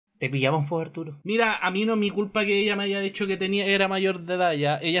Te pillamos, por Arturo. Mira, a mí no es mi culpa que ella me haya dicho que era mayor de edad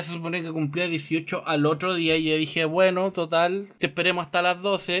ya. Ella se supone que cumplía 18 al otro día y yo dije, bueno, total, te esperemos hasta las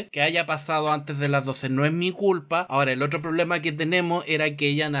 12. Que haya pasado antes de las 12 no es mi culpa. Ahora, el otro problema que tenemos era que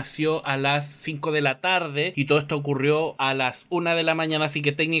ella nació a las 5 de la tarde y todo esto ocurrió a las 1 de la mañana, así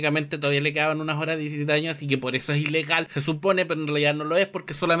que técnicamente todavía le quedaban unas horas de 17 años, así que por eso es ilegal, se supone, pero en realidad no lo es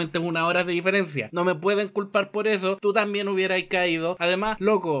porque solamente es 1 hora de diferencia. No me pueden culpar por eso, tú también hubieras caído. Además,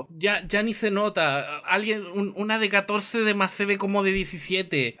 loco, ya ni se nota. Alguien, una de 14 de más se ve como de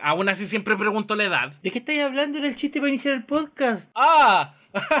 17. Aún así siempre pregunto la edad. ¿De qué estáis hablando? Era el chiste para iniciar el podcast. ¡Ah!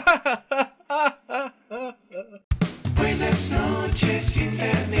 Buenas noches,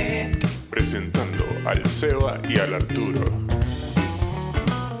 Internet. Presentando al Seba y al Arturo.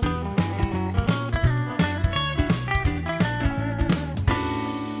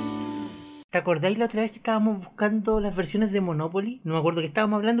 ¿Te acordáis la otra vez que estábamos buscando las versiones de Monopoly? No me acuerdo que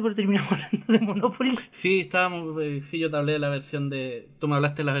estábamos hablando, pero terminamos hablando de Monopoly. Sí, sí, yo te hablé de la versión de... Tú me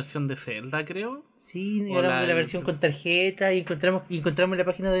hablaste de la versión de Zelda, creo. Sí, hablamos de la versión con tarjeta y encontramos en la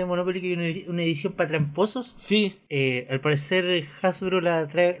página de Monopoly que hay una edición para tramposos. Sí. Al parecer Hasbro la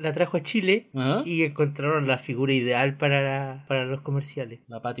trajo a Chile. Ajá. Y encontraron la figura ideal para los comerciales.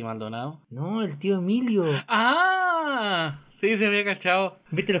 La Pati Maldonado. No, el tío Emilio. ¡Ah! Sí, se había cachado.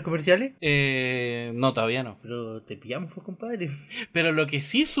 ¿Viste los comerciales? No, todavía no. Pero te pillamos, pues, compadre. Pero lo que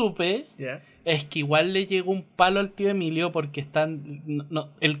sí supe Ya. es que igual le llegó un palo al tío Emilio porque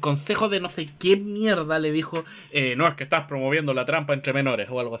el consejo de no sé qué mierda le dijo, no, es que estás promoviendo la trampa entre menores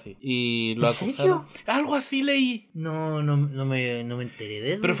o algo así. Y lo ¿En acusaron. serio? Algo así leí. No me enteré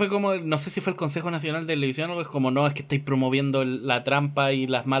de eso. Pero fue como, no sé si fue el Consejo Nacional de Televisión o algo, es como, no, es que estáis promoviendo la trampa y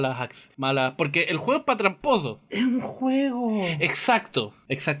las malas, porque el juego es para tramposo. Es un juego. Exacto,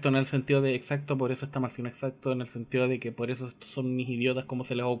 en el sentido de exacto, por eso está mal, sino exacto en el sentido de que por eso estos son mis idiotas, como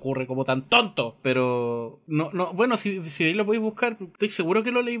se les ocurre, como tan tonto. Pero no, bueno, si ahí lo podéis buscar, estoy seguro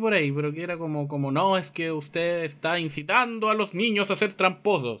que lo leí por ahí, pero que era como no, es que usted está incitando a los niños a ser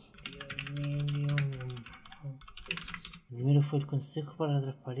tramposos. Primero fue el Consejo para la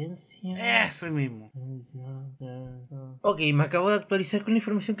Transparencia. Ese mismo. Ok, me acabo de actualizar con la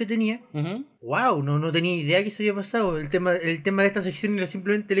información que tenía. Uh-huh. Wow, no tenía idea que eso había pasado. El tema de esta sección era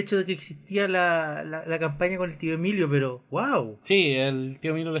simplemente el hecho de que existía la campaña con el tío Emilio, pero wow. Sí, el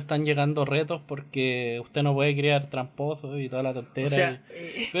tío Emilio le están llegando retos porque usted no puede crear tramposos y toda la tontera. O sea,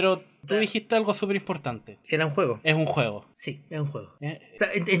 pero tú dijiste algo súper importante. Era un juego. Es un juego. Sí, es un juego. O sea,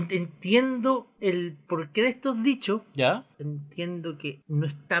 entiendo el porqué de estos dichos. ¿Ya? Entiendo que no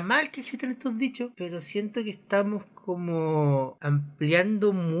está mal que existan estos dichos, pero siento que estamos como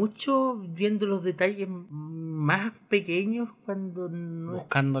ampliando mucho, viendo los detalles más pequeños cuando no...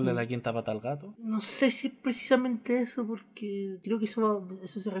 Buscándole la quinta pata al gato. No sé si es precisamente eso, porque creo que eso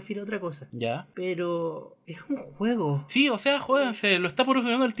se refiere a otra cosa. ¿Ya? Pero es un juego. Sí, o sea, jódense, lo está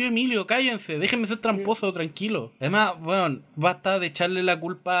promocionando el tío Emilio, cállense, déjenme ser tramposo, tranquilo. Además, bueno, basta de echarle la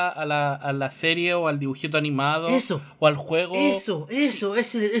culpa a la serie o al dibujito animado. Eso. O al juego. Eso,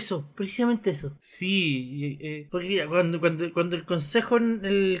 precisamente eso. Sí. Porque mira, cuando el Consejo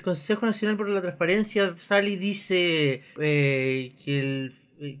Nacional por la Transparencia sale y dice que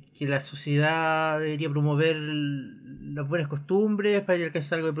la sociedad debería promover las buenas costumbres para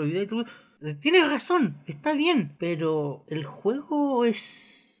alcanzar algo de probidad y todo, tienes razón, está bien, pero el juego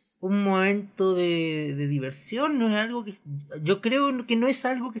es un momento de diversión, no es algo que... Yo creo que no es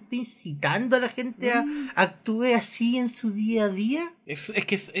algo que esté incitando a la gente a actúe así en su día a día. Eso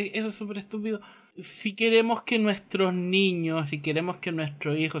es súper estúpido. Si queremos que nuestros niños, si queremos que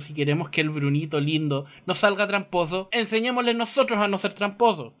nuestros hijos, si queremos que el Brunito lindo no salga tramposo, enseñémosle nosotros a no ser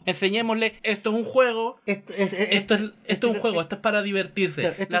tramposos. Enseñémosle, esto es un juego, esto es un juego, esto es para divertirse.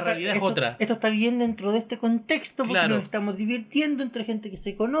 Claro, la realidad es otra. Esto está bien dentro de este contexto porque Claro. nos estamos divirtiendo entre gente que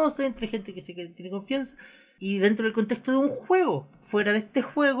se conoce, entre gente que tiene confianza. Y dentro del contexto de un juego. Fuera de este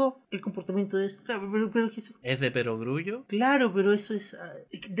juego, el comportamiento es... Claro, pero eso... ¿Es de perogrullo? Claro, pero eso es...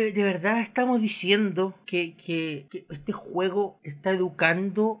 De verdad estamos diciendo que este juego está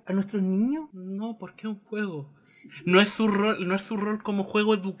educando a nuestros niños. No, porque es un juego. No es su rol como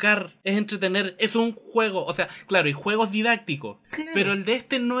juego educar, es entretener, es un juego. O sea, claro, hay juegos didácticos, Claro. pero el de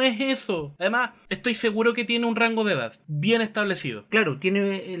este no es eso. Además, estoy seguro que tiene un rango de edad bien establecido. Claro,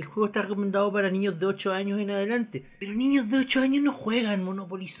 el juego está recomendado para niños de 8 años en adelante. Pero niños de 8 años no juegan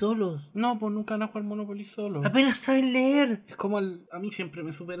Monopoly solos. No, pues nunca van a jugar Monopoly solo. Apenas saben leer. Es como a mí siempre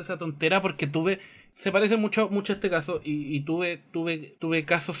me supera esa tontera porque se parece mucho a este caso y tuve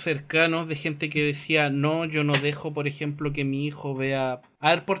casos cercanos de gente que decía, no, yo no dejo, por ejemplo, que mi hijo vea A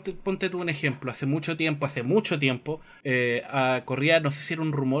ver, ponte tú un ejemplo. Hace mucho tiempo, corría, no sé si era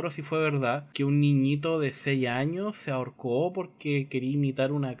un rumor o si fue verdad, que un niñito de 6 años se ahorcó porque quería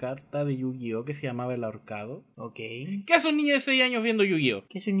imitar una carta de Yu-Gi-Oh! Que se llamaba El Ahorcado. Ok. ¿Qué hace un niño de 6 años viendo Yu-Gi-Oh?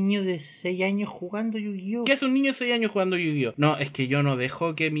 ¿Qué es un niño de 6 años jugando Yu-Gi-Oh? ¿Qué hace un niño de 6 años jugando Yu-Gi-Oh? No, es que yo no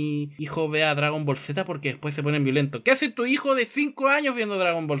dejo que mi hijo vea Dragon Ball Z porque después se ponen violentos. ¿Qué hace tu hijo de 5 años viendo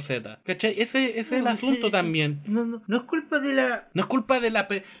Dragon Ball Z? ¿Cachai? Ese es el asunto también. No es culpa de la... No es culpa de la...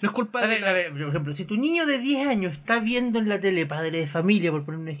 No es culpa A de ver, la... a ver, por ejemplo, si tu niño de 10 años está viendo en la tele Padre de Familia, por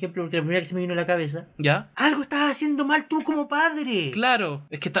poner un ejemplo, porque la primera que se me vino a la cabeza, ¿Ya? algo estás haciendo mal tú como padre. Claro,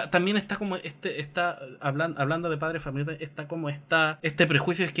 es que también está como hablando de padre de familia, está como este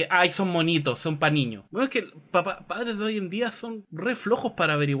prejuicio es que son monitos, son pa' niños. Bueno, es que padres de hoy en día son re flojos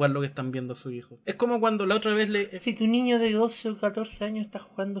para averiguar lo que están viendo su hijo. Es como cuando la otra vez Si tu niño de 12 o 14 años está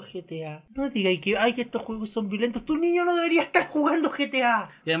jugando GTA, no digas que estos juegos son violentos. Tu niño no debería estar jugando GTA.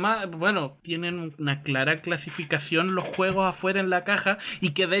 Y además, bueno, tienen una clara clasificación los juegos afuera en la caja y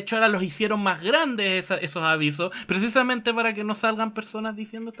que de hecho ahora los hicieron más grandes esos avisos, precisamente para que no salgan personas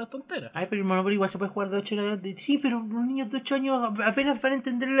diciendo estas tonteras. Ay, pero hermano, pero igual se puede jugar de 8 en adelante. Sí, pero los niños de 8 años apenas van a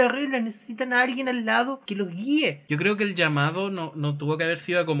entender las reglas, necesitan a alguien al lado que los guíe. Yo creo que el llamado no tuvo que haber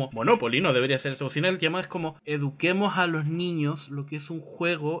sido como Monopoly, no debería ser eso, sino el llamado es como eduquemos a los niños lo que es un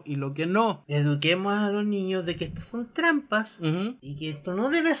juego y lo que no. Eduquemos a los niños de que estas son trampas y que esto no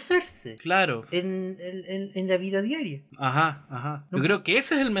debe hacerse. Claro. En la vida diaria. Ajá. No. Yo creo que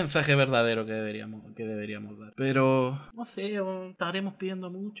ese es el mensaje verdadero que deberíamos dar. Pero, no sé, estaremos pidiendo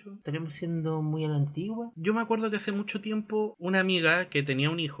mucho. Estaremos siendo muy a la antigua. Yo me acuerdo que hace mucho tiempo una amiga que tenía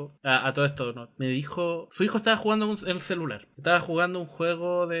un hijo, a todo esto, ¿no? Me dijo, su hijo estaba jugando en el celular. Estaba jugando un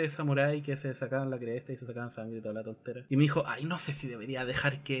juego de samurái que se sacaban la cresta y se sacaban sangre y toda la tontera. Y me dijo, no sé si debería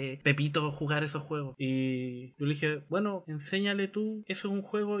dejar que Pepito jugar esos juegos. Y yo le dije, bueno, enséñale tú, eso es un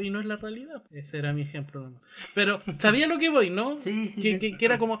juego y no es la realidad. Ese era mi ejemplo, ¿no? Pero sabía lo que voy, ¿no? Sí. Que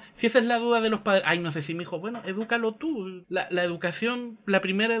era como, si esa es la duda de los padres, no sé si mi hijo, bueno, edúcalo tú. La educación, la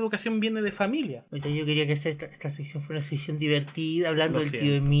primera educación viene de familia. Ahorita yo quería que esta sección fuera una sección divertida, hablando Lo del tío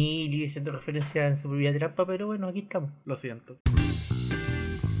siento. Emilio y haciendo referencia en su propia trampa, pero bueno, aquí estamos. Lo siento.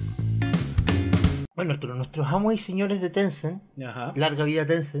 Bueno, nuestros amos y señores de Tencent, Ajá. larga vida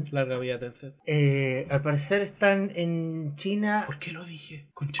Tencent, Larga vida, Tencent. al parecer están en China. ¿Por qué lo dije?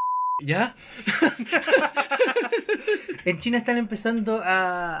 ¿Ya? En China están empezando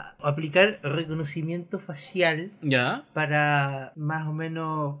a aplicar reconocimiento facial ¿Ya? para más o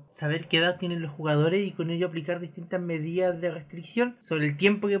menos saber qué edad tienen los jugadores y con ello aplicar distintas medidas de restricción sobre el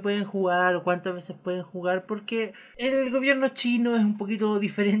tiempo que pueden jugar o cuántas veces pueden jugar, porque el gobierno chino es un poquito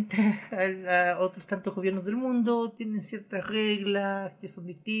diferente a otros tantos gobiernos del mundo, tienen ciertas reglas que son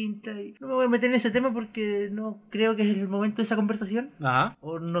distintas y no me voy a meter en ese tema porque no creo que es el momento de esa conversación, Ajá.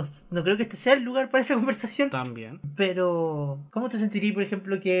 o no creo que este sea el lugar para esa conversación. También. Pero, ¿cómo te sentirías, por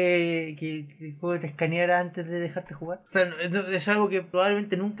ejemplo, que el juego te escaneara antes de dejarte jugar? O sea, es algo que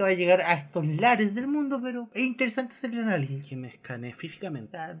probablemente nunca va a llegar a estos lares del mundo, pero es interesante hacer el análisis. Que me escaneé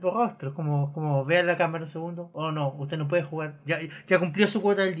físicamente. Por rostro, como vea la cámara un segundo. O no, usted no puede jugar. Ya cumplió su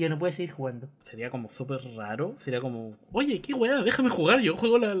cuota del día, no puede seguir jugando. Sería como súper raro. Sería como, oye, qué weá, déjame jugar. Yo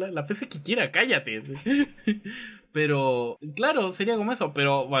juego las veces que quiera, cállate. Pero, claro, sería como eso.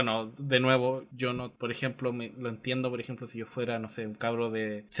 Pero, bueno, de nuevo, yo no, por ejemplo, lo entiendo, por ejemplo, si yo fuera, no sé, un cabro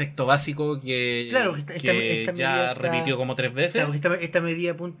de sexto básico que, Claro, esta que medida ya está- repitió como 3 veces. Claro, porque esta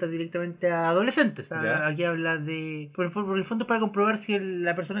medida apunta directamente a adolescentes. O sea, Ya. aquí habla de... Por el fondo es para comprobar si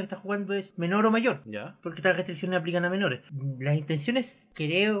la persona que está jugando es menor o mayor. ¿Ya? Porque estas restricciones aplican a menores. Las intenciones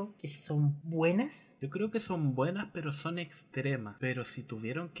creo que son buenas. Yo creo que son buenas, pero son extremas. Pero si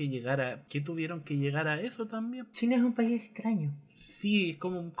tuvieron que llegar a... ¿Qué tuvieron que llegar a eso también? China es un país extraño. Sí, es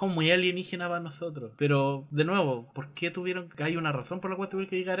como muy alienígena para nosotros. Pero, de nuevo, ¿por qué tuvieron... Hay una razón por la cual tuvieron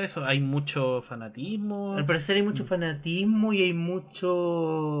que llegar a eso? Hay mucho fanatismo. Al parecer hay mucho fanatismo y hay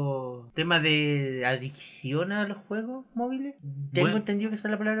mucho tema de adicción a los juegos móviles. Tengo Bueno. entendido que esa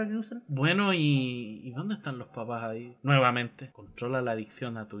es la palabra que usan. Bueno, ¿y dónde están los papás ahí? Nuevamente, controla la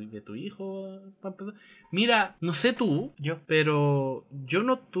adicción de tu hijo, para empezar. Mira, no sé tú, Yo. pero yo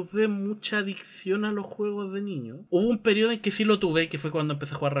no tuve mucha adicción a los juegos de niño. Hubo un periodo en que sí lo tuve, que fue cuando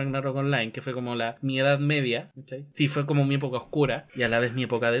empecé a jugar Ragnarok Online, que fue como mi edad media, ¿cachai? Sí, fue como mi época oscura y a la vez mi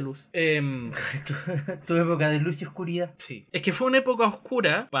época de luz. Tu época de luz y oscuridad. Sí. Es que fue una época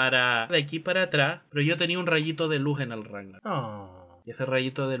oscura de aquí para atrás, pero yo tenía un rayito de luz en el Ragnarok. Oh. Y ese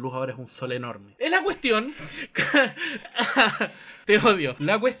rayito de luz ahora es un sol enorme. Es la cuestión. Te odio.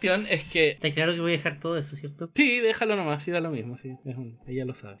 La cuestión es que... Está claro que voy a dejar todo eso, ¿cierto? Sí, déjalo nomás, sí da lo mismo, sí. Ella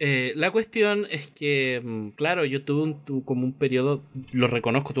lo sabe. La cuestión es que, claro, yo tuve como un periodo, lo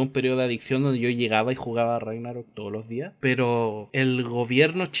reconozco, tuve un periodo de adicción donde yo llegaba y jugaba a Ragnarok todos los días, pero el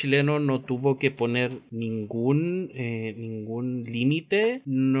gobierno chileno no tuvo que poner ningún límite,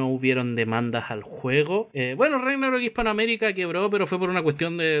 no hubieron demandas al juego. Bueno, Ragnarok Hispanoamérica quebró, pero fue por una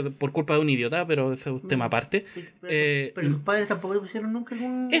cuestión por culpa de un idiota, pero ese es un tema aparte. Pero tus padres tampoco le pusieron nunca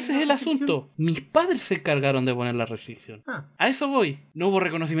algún... Ese es el asunto. Mis padres se encargaron de poner la restricción. A eso voy. No hubo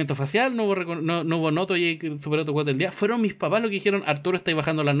reconocimiento facial, no hubo noto y superó tu cuota del día. Fueron mis papás los que dijeron, Arturo, estáis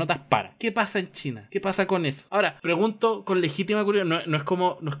bajando las notas, para. ¿Qué pasa en China? ¿Qué pasa con eso? Ahora, pregunto con legítima curiosidad. No es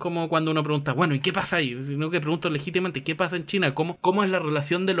como cuando uno pregunta, bueno, ¿y qué pasa ahí? Sino que pregunto legítimamente, ¿qué pasa en China? ¿Cómo es la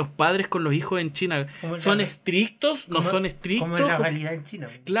relación de los padres con los hijos en China? ¿Son estrictos? ¿No son estrictos? ¿Cómo es la realidad en China?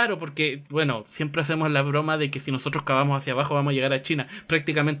 Claro, porque, bueno, siempre hacemos la broma de que si nosotros cavamos hacia abajo vamos a llegar a China,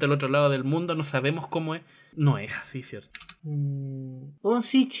 prácticamente al otro lado del mundo, no sabemos cómo es. No es así, ¿cierto? Oh,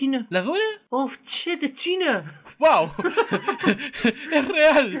 sí, China. ¿La dura? Oh, shit, es China. ¡Wow! ¡Es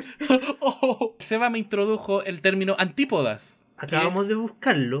real! Oh. Seba me introdujo el término antípodas. Acabamos de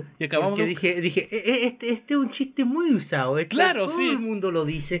buscarlo. Y acabamos porque dije, este es un chiste muy usado. Claro, todo sí. el mundo lo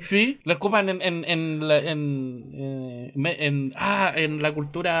dice. Sí, lo ocupan en la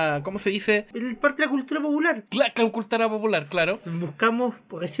cultura, ¿cómo se dice? Es parte de la cultura popular. Cultura popular, claro.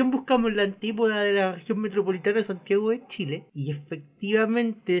 Recién buscamos la antípoda de la región metropolitana de Santiago de Chile. Y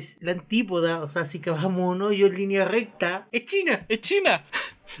efectivamente es la antípoda, o sea, si cavamos un hoyo en línea recta, es China. ¡Es China!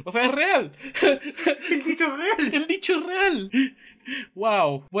 O sea, es real. El dicho es real. El dicho es real.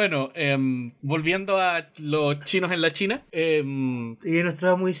 Wow. Bueno, volviendo a los chinos en la China. ¿Y nuestros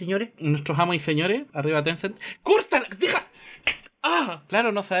amos y señores? Nuestros amos y señores, arriba Tencent. ¡Córtala! ¡Deja! ¡Ah!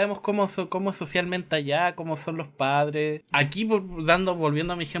 Claro, no sabemos cómo es socialmente allá, cómo son los padres. Aquí,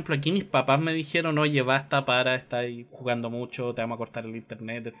 volviendo a mi ejemplo, aquí mis papás me dijeron, oye, basta, está ahí jugando mucho, te vamos a cortar el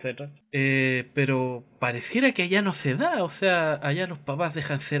internet, etc. Pero pareciera que allá no se da, o sea, allá los papás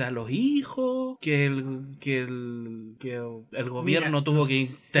dejan ser a los hijos, que el gobierno tuvo que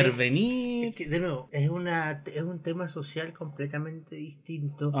intervenir. Es que, de nuevo, es un tema social completamente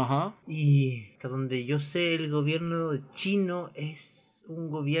distinto. Ajá. Y hasta donde yo sé, el gobierno chino es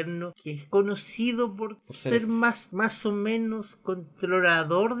un gobierno que es conocido por ser más o menos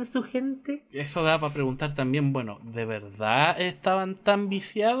controlador de su gente. Eso da para preguntar también, bueno, ¿de verdad estaban tan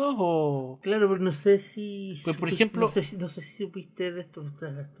viciados o...? Claro, pero no sé si... Pues, por ejemplo... No sé si supiste de esto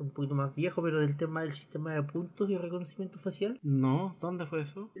un poquito más viejo, pero del tema del sistema de puntos y reconocimiento facial. No, ¿dónde fue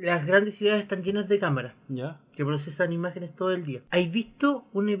eso? Las grandes ciudades están llenas de cámaras. Ya. Que procesan imágenes todo el día. ¿Has visto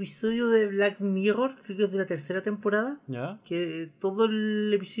un episodio de Black Mirror? Creo que es de la tercera temporada. Ya. Que todo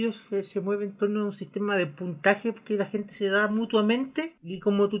el episodio se mueve en torno a un sistema de puntaje que la gente se da mutuamente. Y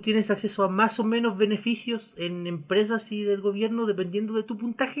como tú tienes acceso a más o menos beneficios en empresas y del gobierno dependiendo de tu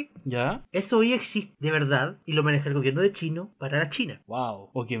puntaje. Ya. Eso hoy existe de verdad. Y lo maneja el gobierno de China para la China. Wow.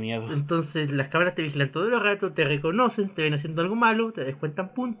 Oh, qué miedo. Entonces las cámaras te vigilan todo el rato, te reconocen, te ven haciendo algo malo, te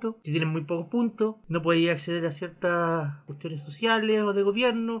descuentan puntos. Si tienes muy pocos puntos, no puedes acceder a ciertas cuestiones sociales o de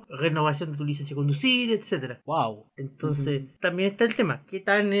gobierno, renovación de tu licencia de conducir, etcétera. Wow. Entonces, también está el tema. ¿Qué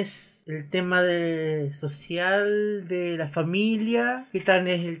tan es el tema social de la familia? ¿Qué tan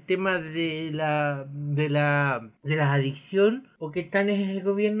es el tema de la adicción? ¿O qué tan es el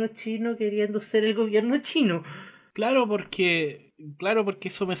gobierno chino queriendo ser el gobierno chino? Claro, porque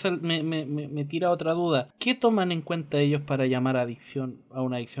eso me tira otra duda. ¿Qué toman en cuenta ellos para llamar a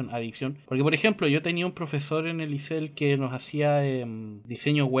una adicción? Porque, por ejemplo, yo tenía un profesor en el ICEL que nos hacía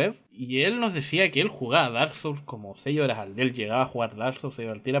diseño web y él nos decía que él jugaba Dark Souls como 6 horas al día. Él llegaba a jugar Dark Souls, se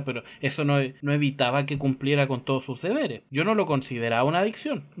divertía, pero eso no evitaba que cumpliera con todos sus deberes. Yo no lo consideraba una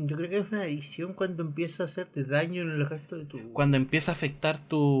adicción. Yo creo que es una adicción cuando empieza a hacerte daño en el resto de tu... Cuando empieza a afectar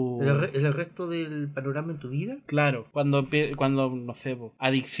el resto del panorama en tu vida. Claro, cuando no sé,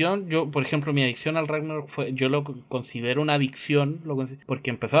 adicción, yo, por ejemplo, mi adicción al Ragnarok yo lo considero una adicción, porque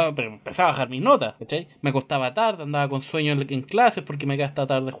empezaba a bajar mis notas, ¿cachai? Me acostaba tarde, andaba con sueño en clases porque me quedaba hasta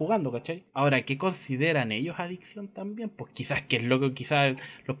tarde jugando, ¿cachai? Ahora, ¿qué consideran ellos adicción también? Pues quizás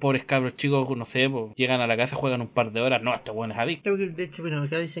los pobres cabros chicos, no sé, pues, llegan a la casa, juegan un par de horas, no, este bueno es adicto. De hecho, bueno,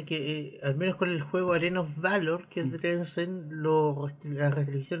 acá dice que al menos con el juego Arena of Valor, que es de Tencent, las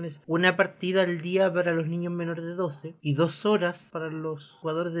restricciones, una partida al día para los niños menores de 12 y 2 horas para los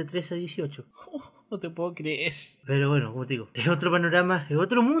jugadores de 13 a 18. No te puedo creer. Pero bueno, como te digo, es otro panorama, es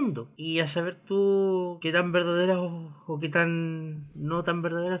otro mundo. Y a saber tú qué tan verdaderas o qué tan no tan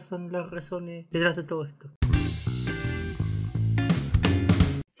verdaderas son las razones detrás de todo esto.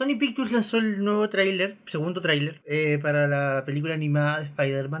 Sony Pictures lanzó el nuevo tráiler, segundo tráiler, para la película animada de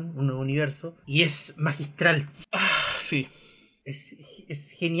Spider-Man, un nuevo universo, y es magistral. Sí.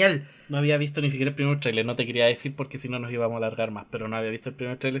 Es genial. No había visto ni siquiera el primer trailer, no te quería decir porque si no nos íbamos a alargar más, pero no había visto el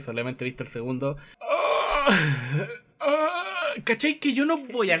primer trailer, solamente he visto el segundo. ¿Cachai que yo no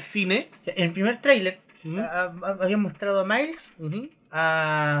voy al cine? En el primer tráiler habían mostrado a Miles,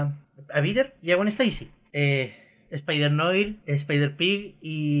 a Peter y a Gwen Stacy. Spider-Noir, Spider-Pig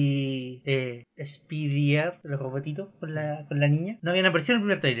y Speedier, los robotitos con la niña. No habían aparecido en el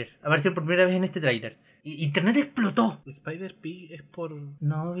primer tráiler, aparecieron por primera vez en este tráiler. Internet explotó. Spider-Pig es por...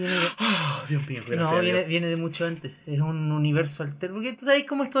 No, viene de... Dios mío, no, viene de mucho antes. Es un universo alterno. Porque tú sabes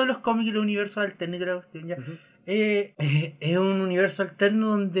cómo es todo los cómics y los universos alternos y toda la cuestión ya. Es un universo alterno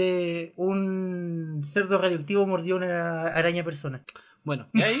donde un cerdo radioactivo mordió a una araña persona. Bueno,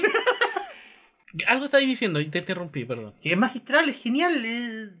 ¿y ahí? Algo estáis diciendo y te interrumpí, perdón. Que es magistral, es genial.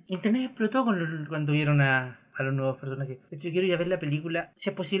 Internet explotó cuando vieron a los nuevos personajes. De hecho, quiero ir a ver la película, si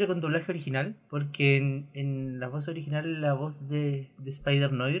es posible, con doblaje original, porque en la voz original, la voz de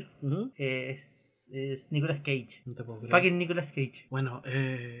Spider-Noir es Nicolas Cage. No te puedo creer. Fucking Nicolas Cage. Bueno,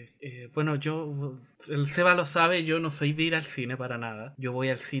 yo, el Seba lo sabe, yo no soy de ir al cine para nada. Yo voy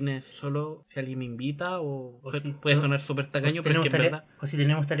al cine solo si alguien me invita o si, puede sonar súper tacaño, pero es que en verdad... O si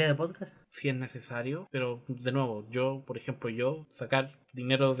tenemos tarea de podcast. Si es necesario, pero de nuevo, yo, por ejemplo, sacar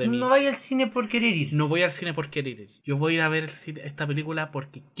dinero de mí. No vaya al cine por querer ir. No voy al cine por querer ir. Yo voy a ir a ver esta película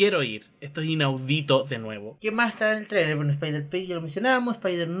porque quiero ir. Esto es inaudito de nuevo. ¿Qué más está en el trailer? Bueno, Spider-Pig ya lo mencionábamos,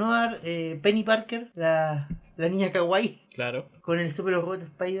 Spider-Noir, Penny Parker, la niña kawaii. Claro. Con el super robot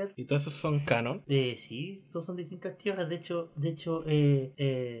Spider. ¿Y todos esos son canon? Sí, todos son distintas tierras. De hecho,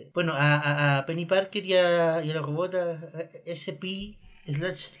 bueno, a Penny Parker y a la robot SP/DR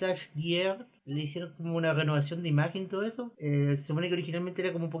le hicieron como una renovación de imagen y todo eso. Se supone que originalmente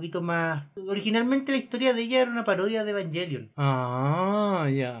era como un poquito más... Originalmente la historia de ella era una parodia de Evangelion. Ah,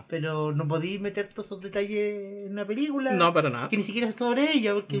 ya. Pero no podí meter todos esos detalles en una película. No, para nada. Que ni siquiera es sobre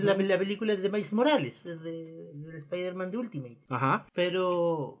ella, porque la película es de Miles Morales, es del Spider-Man de Ultimate. Ajá.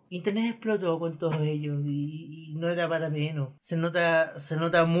 Pero Internet explotó con todos ellos y no era para menos. Se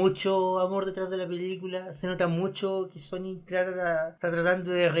nota mucho amor detrás de la película. Se nota mucho que Sony está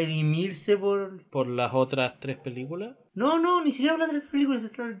tratando de redimirse por las otras 3 películas. No, ni siquiera por las 3 películas.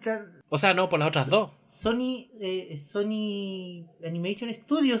 O sea, no, por las otras 2. Sony Animation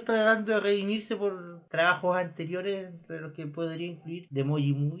Studios está tratando de redimirse por trabajos anteriores, entre los que podría incluir The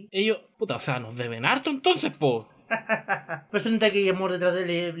Emoji Movie. Ellos, puta, o sea, nos deben harto entonces, po. Pero se nota que hay amor detrás de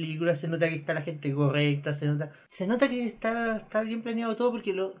la película, se nota que está la gente correcta, se nota que está bien planeado todo,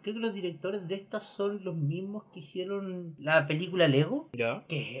 porque creo que los directores de estas son los mismos que hicieron la película Lego, Ya.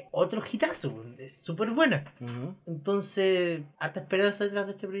 que es otro hitazo, es súper buena. Entonces, harta esperanza detrás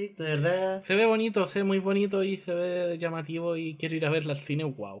de este proyecto, de verdad. Se ve bonito, se ve muy bonito y se ve llamativo y quiero ir a verla al cine,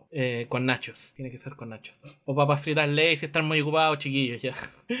 wow. Con nachos, tiene que ser con nachos. O papas fritas Lay's si están muy ocupados, chiquillos, ya.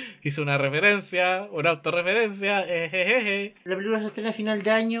 Hice una referencia, una autorreferencia. La película se estrena a final de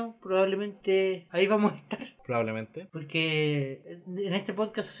año, probablemente ahí vamos a estar. Probablemente. Porque en este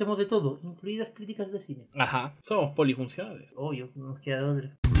podcast hacemos de todo, incluidas críticas de cine. Ajá, somos polifuncionales. Obvio, no nos queda de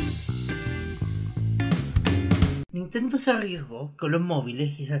otra. Nintendo se arriesgó con los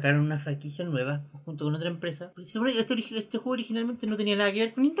móviles y sacaron una franquicia nueva junto con otra empresa. Porque se supone que este juego originalmente no tenía nada que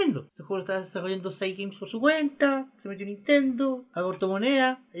ver con Nintendo. Este juego lo estaba desarrollando Cygames por su cuenta. Se metió Nintendo, abortó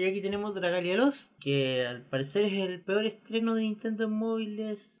moneda. Y aquí tenemos Dragalia Lost, que al parecer es el peor estreno de Nintendo en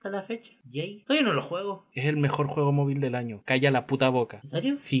móviles hasta la fecha. Yay. Todavía no lo juego. Es el mejor juego móvil del año. Calla la puta boca. ¿En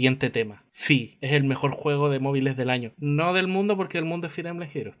serio? Siguiente tema. Sí, es el mejor juego de móviles del año. No del mundo, porque el mundo es Fire Emblem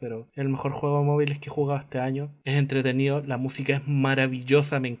Heroes, pero el mejor juego de móviles que he jugado este año. Es entretenido, la música es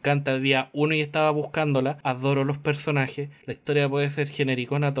maravillosa, me encanta. El día 1 y estaba buscándola, adoro los personajes, la historia puede ser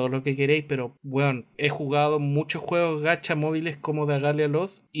genericona, todo lo que queréis, pero bueno, he jugado muchos juegos gacha móviles como Dragalia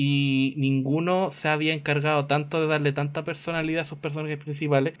Lost y ninguno se había encargado tanto de darle tanta personalidad a sus personajes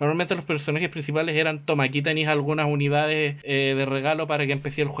principales. Normalmente los personajes principales eran toma, aquí tenéis algunas unidades de regalo para que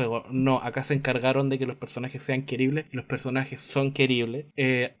empecé el juego. No, acá se encargaron de que los personajes sean queribles y los personajes son queribles.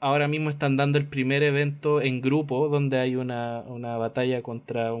 Ahora mismo están dando el primer evento en grupo donde hay una batalla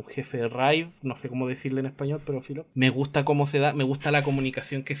contra un jefe raid, no sé cómo decirle en español, pero filo. Me gusta cómo se da, me gusta la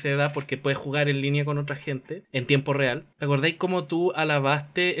comunicación que se da porque puedes jugar en línea con otra gente en tiempo real. ¿Te acordáis cómo tú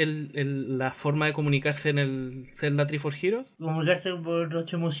alabaste la forma de comunicarse en el Zelda Triforce Heroes? ¿Comunicarse por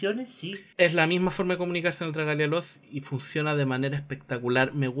 8 emociones? Sí. Es la misma forma de comunicarse en el Dragalia Lost y funciona de manera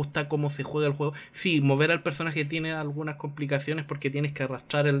espectacular. Me gusta cómo se juega el juego. Sí, mover al personaje tiene algunas complicaciones porque tienes que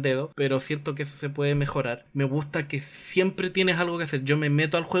arrastrar el dedo, pero siento que eso se puede mejorar. Me gusta gusta que siempre tienes algo que hacer. Yo me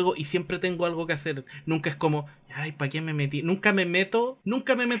meto al juego y siempre tengo algo que hacer. Nunca es como, ay, ¿para qué me metí? Nunca me meto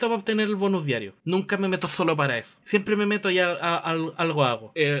para obtener el bonus diario. Nunca me meto solo para eso. Siempre me meto y algo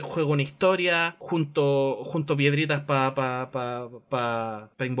hago. Juego una historia, junto piedritas para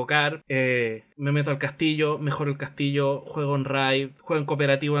invocar. Me meto al castillo, mejoro el castillo, juego en raid, juego en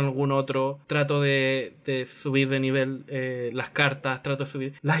cooperativo en algún otro. Trato de subir de nivel las cartas, trato de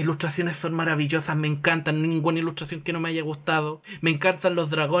subir. Las ilustraciones son maravillosas, me encantan. Ninguna ilustración que no me haya gustado. Me encantan los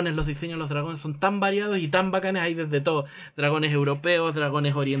dragones, los diseños de los dragones son tan variados y tan bacanes. Hay desde todo: dragones europeos,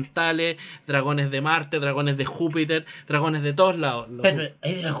 dragones orientales, dragones de Marte, dragones de Júpiter, dragones de todos lados. ¿Pero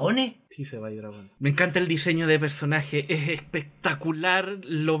hay dragones? Sí, se va a ir dragón. Me encanta el diseño de personaje, es espectacular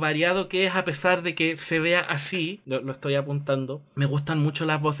lo variado que es, a pesar de que se vea así. Lo estoy apuntando. Me gustan mucho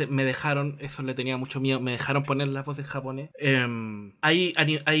las voces, me dejaron, eso le tenía mucho miedo, me dejaron poner las voces japonés.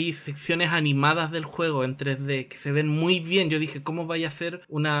 Hay secciones animadas del juego en 3D que se ven muy bien. Yo dije, ¿cómo vaya a ser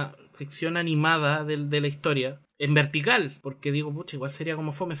una sección animada de la historia en vertical? Porque digo, pucha, igual sería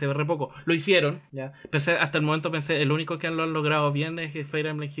como fome, se ve re poco. Lo hicieron, ya. Hasta el momento pensé, el único que lo han logrado bien es Fire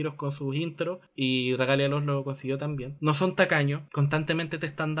Emblem Heroes con sus intros, y Dragalia Lost lo consiguió también. No son tacaños, constantemente te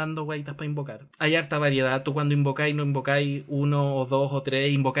están dando guaitas para invocar. Hay harta variedad, tú cuando invocáis, no invocáis uno o dos o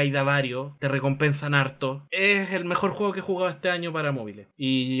tres, invocáis de varios, te recompensan harto. Es el mejor juego que he jugado este año para móviles,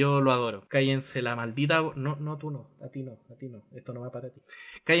 y yo lo adoro. Cállense la maldita... No, tú no, a ti no, esto no va para ti.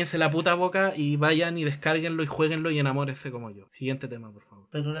 Cállense la puta boca y vayan y descárguenlo y jueguenlo y enamórense como yo. Siguiente tema, por favor.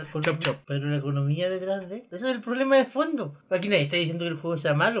 Pero la Chop. Pero la economía detrás de esto, eso es el problema de fondo. Aquí nadie está diciendo que el juego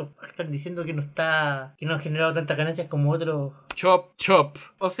sea malo. Están diciendo que no ha generado tantas ganancias como otros. Chop.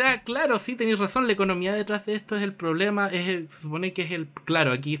 O sea, claro, sí, tenéis razón. La economía detrás de esto es el problema. Se supone que es el...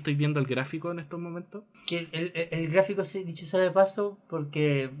 Claro, aquí estoy viendo el gráfico en estos momentos. Que el gráfico, dicho sea de paso,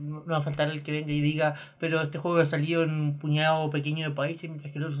 porque no va a faltar el que venga y diga, pero este juego ha salido en un puñado pequeño de países,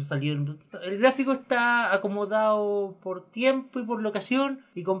 mientras que el otro ha salido en... El gráfico está acomodado por tiempo y por locación,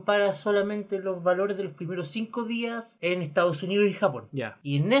 y compara solamente los valores de los primeros 5 días en Estados Unidos y Japón. Ya.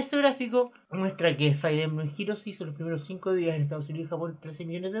 Y en este gráfico muestra que Fire Emblem Heroes hizo los primeros 5 días en Estados Unidos y Japón $13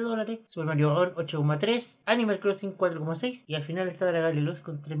 millones, Super Mario Bros. 8,3, Animal Crossing 4,6, y al final está Dragalia Lost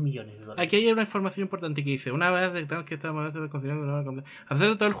con $3 millones. Aquí hay una información importante que dice: una vez detectamos que estamos considerando una completa. A pesar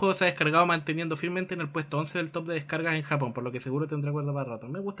de todo, el juego se ha descargado manteniendo firmemente en el puesto 11 del top de descargas en Japón, por lo que seguro tendrá cuerda para rato.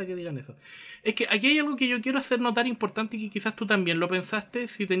 Me gusta que digan eso. Es que aquí hay algo que yo quiero hacer notar importante, y que quizás tú también lo pensaste.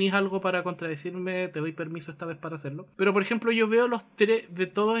 Si tenéis algo para contradecirme, te doy permiso esta vez para hacerlo. Pero por ejemplo, yo veo los tres de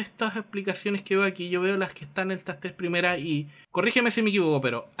todas estas explicaciones que veo aquí, yo veo las que están en estas 3 primeras, y corrígeme si me equivoco,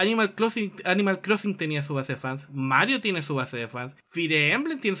 pero Animal Crossing tenía su base de fans, Mario tiene su base de fans, Fire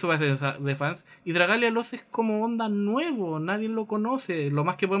Emblem tiene su base de fans, y Dragalia Lost es como onda nuevo, nadie lo conoce. Lo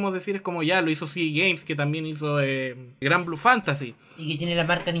más que podemos decir es como ya lo hizo CE Games, que también hizo Gran Blue Fantasy, y que tiene la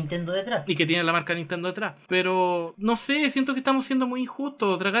marca Nintendo detrás. Pero no sé, siento que estamos siendo muy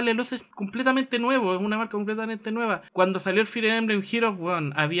injustos. Dragalia Lost es completamente nuevo, es una marca completamente nueva. Cuando salió el Fire Emblem Heroes,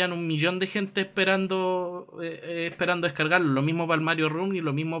 bueno, habían 1 millón de gente esperando descargarlo. Lo mismo para el Mario Run y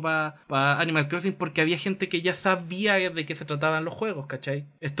lo mismo para Animal Crossing, porque había gente que ya sabía de qué se trataban los juegos, ¿cachai?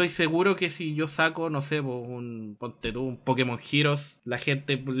 Estoy seguro que si yo saco, no sé, un Pokémon Heroes, la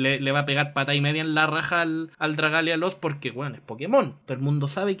gente le va a pegar pata y media en la raja al Dragalia Lost, porque bueno, es Pokémon, todo el mundo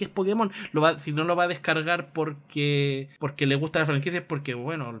sabe que es Pokémon. Si no lo va a descargar porque le gusta la franquicia, es porque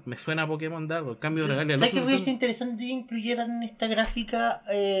bueno, me suena a Pokémon de algo. En cambio, Dragalia Lost... ¿Sabes que hubiese sido interesante que incluyeran en esta gráfica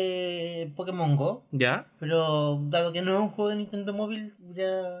Pokémon Go? ¿Ya? Pero dado que no es un juego de Nintendo móvil,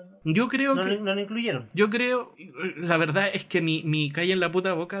 ya yo creo no, que no lo incluyeron. Yo creo, la verdad es que mi calle en la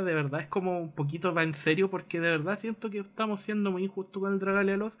puta boca de verdad es como un poquito va en serio, porque de verdad siento que estamos siendo muy injustos con el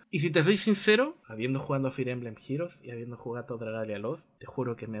Dragalia Lost. Y si te soy sincero, habiendo jugado Fire Emblem Heroes y habiendo jugado Dragalia Lost, te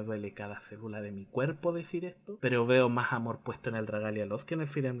juro que me duele cada célula de mi cuerpo decir esto, pero veo más amor puesto en el Dragalia Lost que en el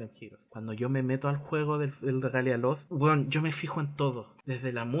Fire Emblem Heroes. Cuando yo me meto al juego del Dragalia Lost, bueno, yo me fijo en todo.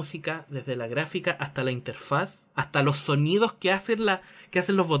 Desde la música, desde la gráfica, hasta la interfaz, hasta los sonidos que hacen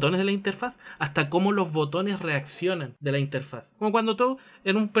los botones de la interfaz, hasta cómo los botones reaccionan de la interfaz. Como cuando tú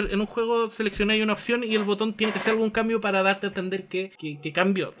en un juego seleccionáis una opción y el botón tiene que hacer algún cambio para darte a entender que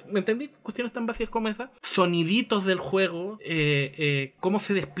cambió. ¿Me entendí? Cuestiones tan básicas como esa. Soniditos del juego, cómo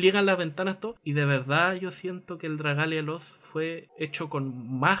se despliegan las ventanas, todo. Y de verdad yo siento que el Dragalia Lost fue hecho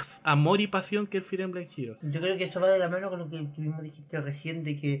con más amor y pasión que el Fire Emblem Heroes. Yo creo que eso va de la mano con lo que tú mismo dijiste recién, recién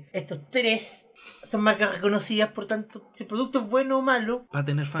de que estos 3 son marcas reconocidas, por tanto, si el producto es bueno o malo, Va a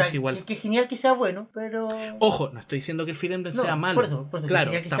tener o fans sea, igual. que genial que sea bueno, pero... Ojo, no estoy diciendo que el Fire Emblem sea malo. Por eso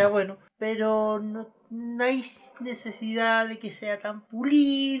claro, que genial que sea bueno, pero no hay necesidad de que sea tan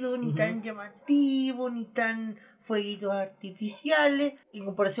pulido, ni tan llamativo, ni tan fueguitos artificiales, en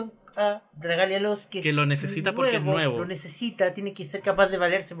comparación a Dragalia Lost, que lo necesita porque es nuevo. Lo necesita, tiene que ser capaz de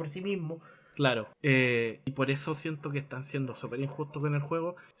valerse por sí mismo. Claro, y por eso siento que están siendo súper injustos con el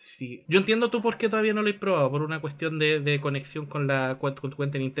juego. Sí. Yo entiendo tú por qué todavía no lo he probado, por una cuestión de conexión con tu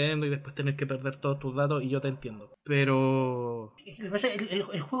cuenta de Nintendo y después tener que perder todos tus datos, y yo te entiendo. Pero... El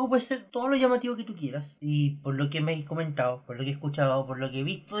juego puede ser todo lo llamativo que tú quieras, y por lo que me he comentado, por lo que he escuchado, por lo que he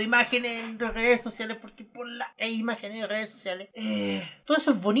visto de imágenes en redes sociales, porque por las imágenes en redes sociales, todo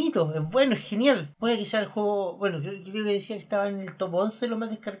eso es bonito, es bueno, es genial. Puede que sea el juego, bueno, creo que decía que estaba en el top 11 lo más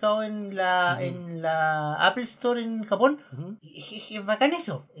descargado en la Apple Store en Japón. Es bacán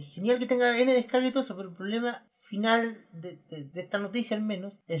eso, es genial que tenga N descarga y todo eso, pero el problema final de esta noticia al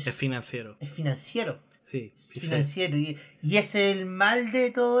menos es financiero. Es financiero. Sí, financiero, y es el mal de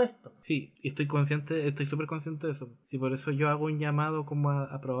todo esto. Sí, y estoy súper consciente de eso. Sí, por eso yo hago un llamado como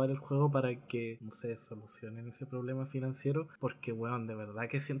a probar el juego para que, no sé, solucionen ese problema financiero, porque, weón, de verdad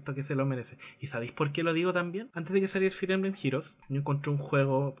que siento que se lo merece. ¿Y sabéis por qué lo digo también? Antes de que saliera Fire Emblem Heroes, yo encontré un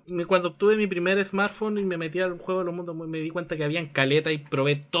juego... Cuando obtuve mi primer smartphone y me metí al juego de los mundos, me di cuenta que había caleta y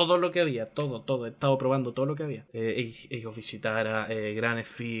probé todo lo que había. Todo. He estado probando todo lo que había. Age of Ishitara, Grand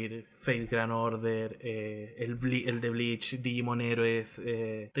Sphere, Fate Grand Order, el de Bleach, Digimon Heroes,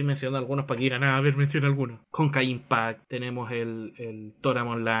 estoy mencionando algunos para que digan, a ver, menciona algunos. Honkai Impact, tenemos el Toram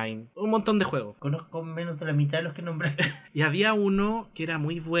Online, un montón de juegos. Conozco menos de la mitad de los que nombraste. Y había uno que era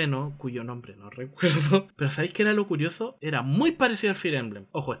muy bueno, cuyo nombre no recuerdo, pero ¿sabéis qué era lo curioso? Era muy parecido al Fire Emblem.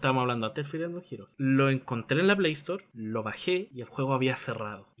 Ojo, estábamos hablando antes del Fire Emblem Heroes. Lo encontré en la Play Store, lo bajé y el juego había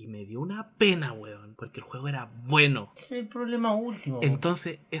cerrado. Y me dio una pena, weón, porque el juego era bueno. Ese es el problema último.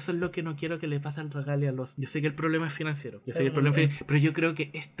 Entonces, eso es lo que no quiero que le pase al Dragalia Lost. Yo sé que el problema es financiero, pero yo creo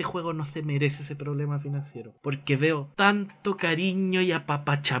que este juego no se merece ese problema financiero, porque veo tanto cariño y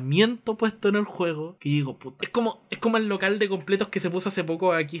apapachamiento puesto en el juego que digo, puta, es como el local de completos que se puso hace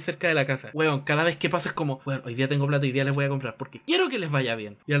poco aquí cerca de la casa. Weón, cada vez que paso es como, bueno, hoy día tengo plata, hoy día les voy a comprar porque quiero que les vaya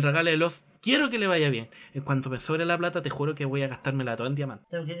bien. Y al Dragalia Lost quiero que le vaya bien. En cuanto me sobre la plata, te juro que voy a gastármela toda en diamante.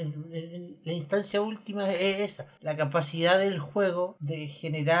 La instancia última es esa, la capacidad del juego de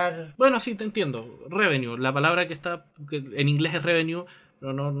generar... Bueno, sí, te entiendo. Revenue, la palabra que en inglés es revenue,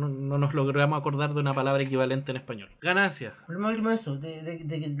 pero no nos logramos acordar de una palabra equivalente en español. Ganancias. El problema último es eso,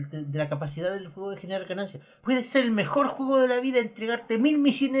 de la capacidad del juego de generar ganancias. Puede ser el mejor juego de la vida, entregarte 1000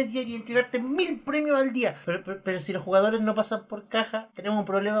 misiones diarias y entregarte 1000 premios al día. Pero si los jugadores no pasan por caja, tenemos un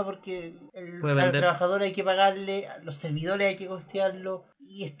problema porque al trabajador hay que pagarle, a los servidores hay que costearlo.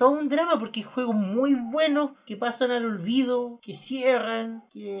 Y es todo un drama porque hay juegos muy buenos que pasan al olvido, que cierran,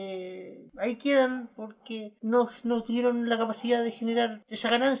 que ahí quedan porque no tuvieron la capacidad de generar esa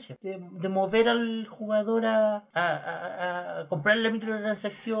ganancia, de mover al jugador a comprar la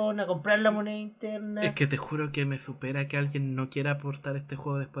microtransacción, a comprar la moneda interna. Es que te juro que me supera que alguien no quiera aportar este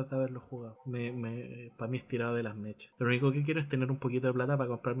juego después de haberlo jugado. Para mí es tirado de las mechas. Lo único que quiero es tener un poquito de plata para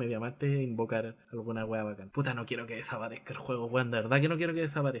comprarme diamantes e invocar alguna wea bacán. Puta, no quiero que desaparezca el juego, weón, de verdad que no quiero que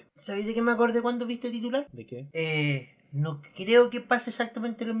desaparezca. ¿Sabéis de qué me acordé cuando viste el titular? ¿De qué? No creo que pase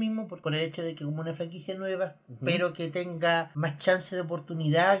exactamente lo mismo por el hecho de que como una franquicia nueva, pero que tenga más chance de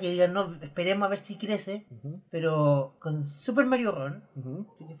oportunidad, que digan, no, esperemos a ver si crece, pero con Super Mario Run,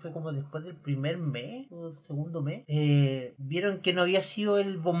 que fue como después del primer mes o el segundo mes, vieron que no había sido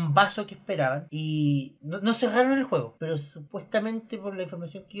el bombazo que esperaban y no cerraron el juego, pero supuestamente por la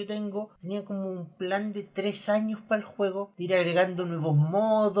información que yo tengo, tenían como un plan de 3 años para el juego, de ir agregando nuevos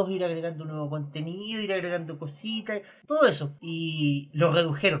modos, ir agregando nuevo contenido, ir agregando cositas, todo eso, y lo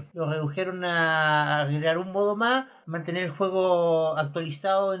redujeron a agregar un modo más, mantener el juego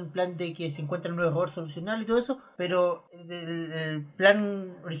actualizado en plan de que se encuentran nuevos errores solucionables y todo eso, pero el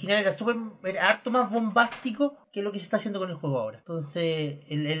plan original era harto más bombástico que lo que se está haciendo con el juego ahora. Entonces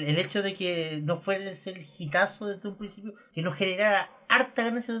el hecho de que no fuera el hitazo desde un principio, que no generara harta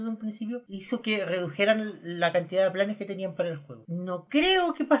ganancia desde un principio, hizo que redujeran la cantidad de planes que tenían para el juego. No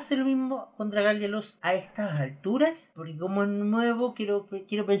creo que pase lo mismo con Dragalia Lost a estas alturas, porque como es nuevo, quiero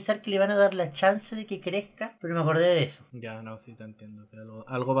pensar que le van a dar la chance de que crezca, pero me acordé de eso. Ya, no, sí te entiendo. O sea,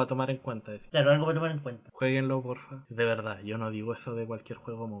 algo va a tomar en cuenta eso. Claro, algo para tomar en cuenta. Jueguenlo, porfa. De verdad, yo no digo eso de cualquier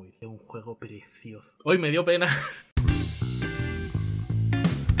juego móvil. Es un juego precioso. Hoy me dio pena.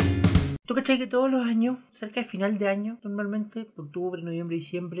 ¿Tú cachai que todos los años, cerca de final de año, normalmente, octubre, noviembre,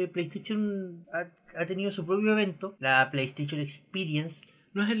 diciembre, PlayStation ha tenido su propio evento, la PlayStation Experience?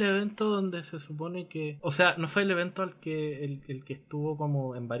 ¿No es el evento donde se supone que... O sea, no fue el evento al que el que estuvo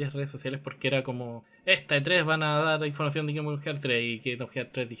como en varias redes sociales porque era como... Esta E3 van a dar información de Kingdom Hearts 3 y Kingdom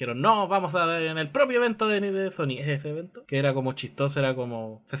Hearts 3 dijeron no, vamos a dar en el propio evento de Sony. ¿Es ese evento? Que era como chistoso, era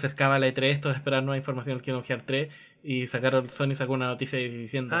como... Se acercaba a la E3, todos esperaban nueva información del Kingdom Hearts 3 y Sony sacó una noticia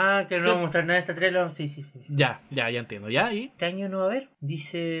diciendo... Que no va a mostrar nada de esta 3, sí. Ya entiendo. ¿Ya? ¿Y? Este año no va a haber.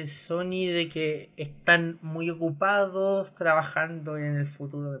 Dice Sony de que están muy ocupados trabajando en el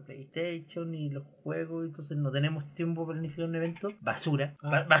futuro de PlayStation y los juegos, entonces no tenemos tiempo para planificar un evento. Basura.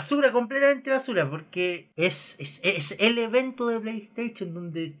 Basura, completamente basura, porque es el evento de PlayStation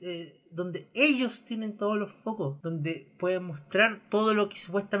donde ellos tienen todos los focos, donde pueden mostrar todo lo que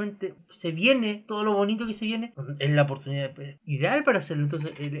supuestamente se viene, todo lo bonito que se viene. Es la oportunidad ideal para hacerlo.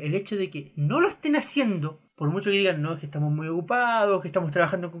 Entonces el hecho de que no lo estén haciendo, por mucho que digan, no, es que estamos muy ocupados, que estamos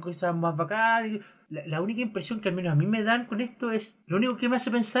trabajando con cosas más bacanas, la única impresión que al menos a mí me dan con esto es, lo único que me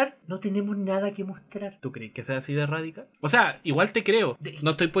hace pensar, no tenemos nada que mostrar. ¿Tú crees que sea así de radical? O sea, igual te creo.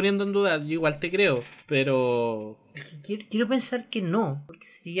 No estoy poniendo en duda, yo igual te creo, pero... Quiero pensar que no, porque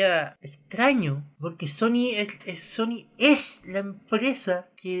sería extraño, porque Sony es la empresa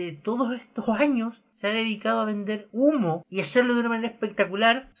que todos estos años se ha dedicado a vender humo y hacerlo de una manera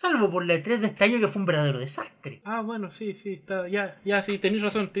espectacular, salvo por la E3 de este año que fue un verdadero desastre. Bueno, sí, está, ya, sí, tenéis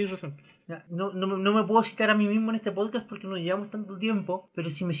razón. No me puedo citar a mí mismo en este podcast porque no llevamos tanto tiempo, pero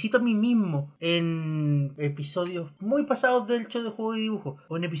si me cito a mí mismo en episodios muy pasados del show de juego y dibujo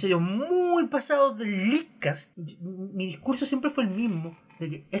o en episodios muy pasados del Leakcast, mi discurso siempre fue el mismo, de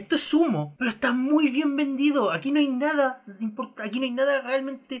que esto es humo, pero está muy bien vendido, aquí no hay nada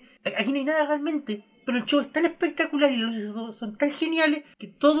realmente, pero el show es tan espectacular y los luces son tan geniales que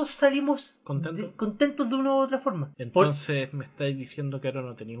todos salimos contentos de una u otra forma. Entonces, ¿me estáis diciendo que ahora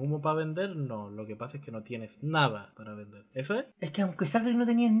no tenéis humo para vender? No, lo que pasa es que no tienes nada para vender. ¿Eso es? Es que aunque salga y no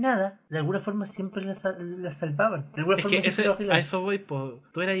tenías nada, de alguna forma siempre la salvaban. De alguna forma a eso voy, pues,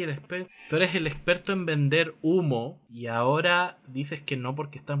 tú eres el experto en vender humo y ahora dices que no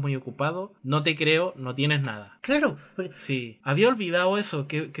porque estás muy ocupado. No te creo, no tienes nada. Claro. Sí, había olvidado eso,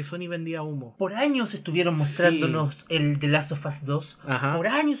 que Sony vendía humo. Por años estuvieron mostrándonos el The Last of Us 2. Ajá. Por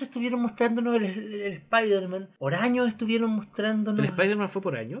años estuvieron mostrándonos el Spider-Man. Por años estuvieron mostrándonos... ¿El Spider-Man fue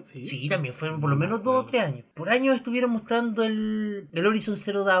por años? Sí, también fueron por lo menos 2 o 3 años. Por años estuvieron mostrando el Horizon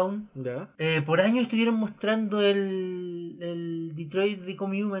Zero Dawn. Ya. Por años estuvieron mostrando el Detroit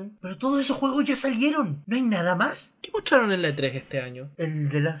Become Human. Pero todos esos juegos ya salieron. No hay nada más. ¿Qué mostraron en la E3 este año? El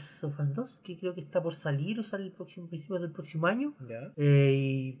The Last of Us 2, que creo que está por salir o sale principios del próximo año. Ya.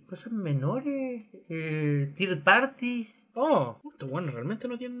 Y cosas menores. Third parties. Bueno, realmente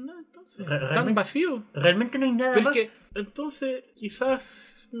no tienen nada entonces. Realmente, tan vacío. Realmente no hay nada Pero más. es que, entonces,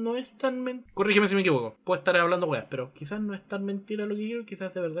 quizás no es tan corrígeme si me equivoco. Puedo estar hablando weas, pero quizás no es tan mentira lo que quiero.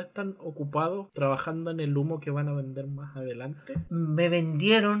 Quizás de verdad están ocupados trabajando en el humo que van a vender más adelante. Me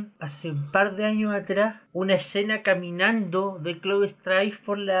vendieron hace un par de años atrás una escena caminando de Cloud Strife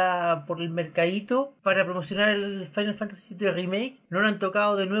por el mercadito para promocionar el Final Fantasy VII Remake. No lo han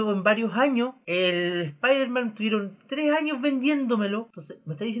tocado de nuevo en varios años. El Spider-Man tuvieron 3 años vendiéndomelo. Entonces,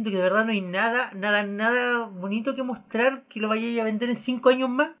 me está diciendo que de verdad no hay nada bonito que mostrar que lo vayáis a vender en 5 años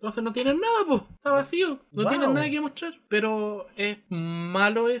más. Entonces no tienen nada, pues. Está vacío. No tienen nada que mostrar. Pero es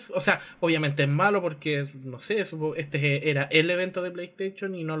malo eso. O sea, obviamente es malo porque, no sé, este era el evento de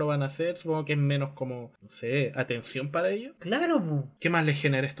PlayStation y no lo van a hacer. Supongo que es menos como, no sé, atención para ellos. Claro, po. ¿Qué más les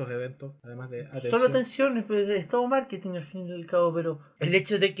genera estos eventos? Además de atención. Solo atención, pues, es todo marketing al fin y al cabo, pero el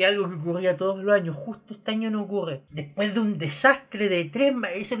hecho de que algo que ocurría todos los años, justo este año no ocurre. Después de un desastre de 3,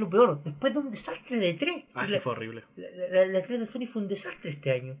 eso es lo peor. Después de un desastre de 3. Sí, fue horrible. La 3 de Sony fue un desastre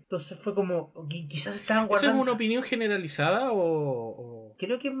este año. Entonces fue como, quizás estaban guardando... ¿Eso es una opinión generalizada o...?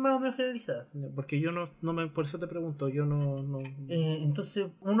 Creo que es más o menos generalizada. Porque yo no me... Por eso te pregunto, yo no... Entonces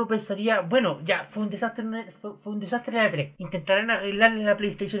uno pensaría, bueno, ya, fue un desastre la 3. Intentarán arreglarle la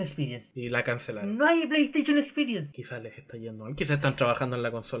PlayStation Experience. Y la cancelaron. No hay PlayStation Experience. Quizás les está yendo mal. Quizás están trabajando en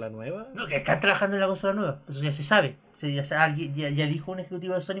la consola nueva. No, que están trabajando en la consola nueva. Eso ya se sabe. Ya dijo un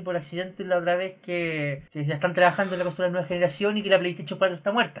ejecutivo de Sony por accidente la otra vez que ya están trabajando en la consola de nueva generación y que la PlayStation 4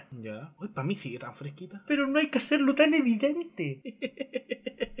 está muerta. Ya. Uy, para mí sigue tan fresquita. Pero no hay que hacerlo tan evidente.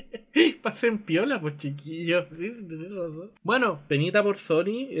 Pasen piola, pues chiquillos. Sí, tenés razón. Bueno, penita por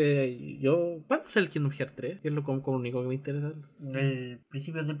Sony. ¿Cuándo sale el Kingdom Hearts 3? Que es lo único que me interesa. El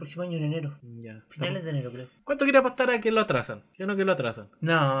principio del próximo año, en enero. Ya. Finales de enero, creo. ¿Cuánto quiere apostar a que lo atrasan? ¿Sí o no que lo atrasan?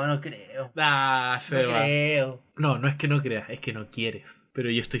 No creo. Se va. Creo. No es que no creas, es que no quieres. Pero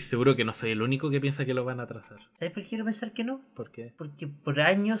yo estoy seguro que no soy el único que piensa que lo van a atrasar. ¿Sabes por qué quiero pensar que no? ¿Por qué? Porque por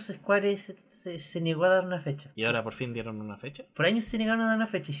años Square se negó a dar una fecha. ¿Y ahora por fin dieron una fecha? Por años se negaron a dar una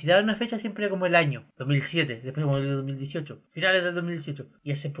fecha. Y si daban una fecha siempre era como el año. 2007, después como el 2018. Finales del 2018.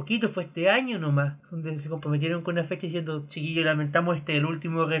 Y hace poquito, fue este año nomás, donde se comprometieron con una fecha diciendo, chiquillos, lamentamos el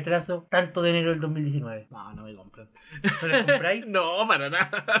último retraso, tanto de enero del 2019. No me compran. ¿No les compráis? No, para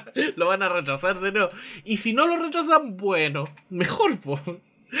nada. Lo van a retrasar de nuevo. Y si no lo retrasan, bueno, mejor, pues.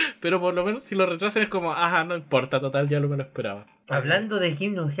 Pero por lo menos si lo retrasan es como, ajá, no importa, total, ya me lo esperaba. Hablando de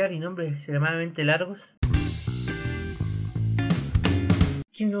Kingdom Hearts y nombres extremadamente largos,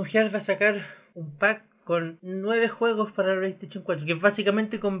 Kingdom Hearts va a sacar un pack con 9 juegos para la PlayStation 4, que es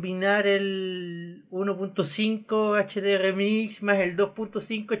básicamente combinar el 1.5 HD Remix más el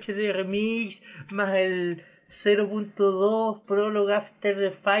 2.5 HD Remix más el 0.2 Prologue After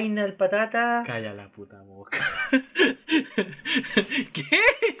the Final Patata. Calla la puta boca. ¿Qué?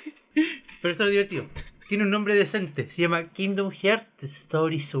 Pero esto es divertido. Tiene un nombre decente. Se llama Kingdom Hearts The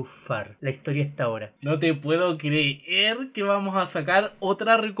Story So Far. La historia hasta ahora. No te puedo creer que vamos a sacar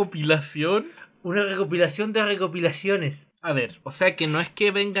otra recopilación. Una recopilación de recopilaciones. A ver, o sea que no es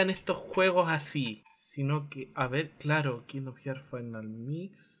que vengan estos juegos así, sino que, a ver, claro, Kingdom Hearts Final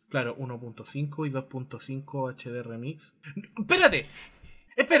Mix, claro, 1.5 y 2.5 HD Remix. ¡Espérate!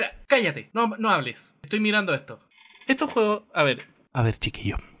 ¡Espera! ¡Cállate! No hables. Estoy mirando esto. Estos juegos, a ver,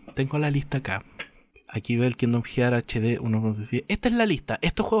 chiquillo, tengo la lista acá. Aquí veo el Kingdom Hearts HD 1.6. Esta es la lista.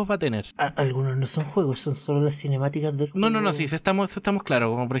 Estos juegos va a tener. Algunos no son juegos, son solo las cinemáticas del juego. No, sí, estamos claros.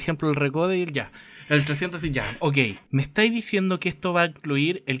 Como por ejemplo el Recode y el ya. El 300 y ya. Ok. ¿Me estáis diciendo que esto va a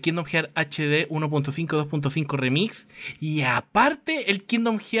incluir el Kingdom Hearts HD 1.5 2.5 Remix? Y aparte el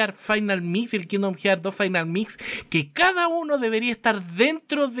Kingdom Hearts Final Mix y el Kingdom Hearts 2 Final Mix. Que cada uno debería estar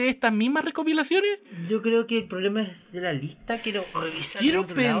dentro de estas mismas recopilaciones. Yo creo que el problema es de la lista. Quiero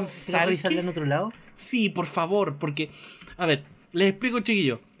revisarla en otro lado. Sí, por favor, porque, a ver, les explico,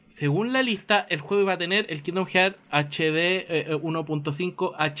 chiquillo. Según la lista, el juego iba a tener el Kingdom Hearts HD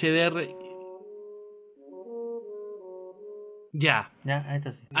 1.5 HDR. Ya.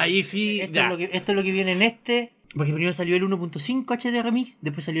 Esto sí. Ahí sí, esto ya. Esto es lo que viene en este. Porque primero salió el 1.5 HD Remix,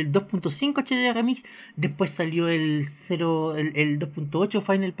 después salió el 2.5 HD Remix, después salió el 2.8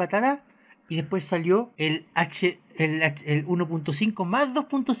 Final Patata. Y después salió el 1.5 más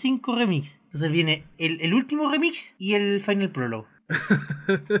 2.5 remix. Entonces viene el último remix y el Final Prologue.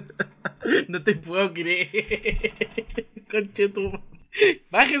 No te puedo creer. Conchetum.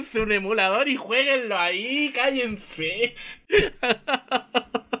 Bájense un emulador y jueguenlo ahí. Cállense.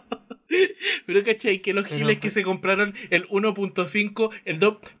 Pero cachai, que los giles que se compraron el 1.5, el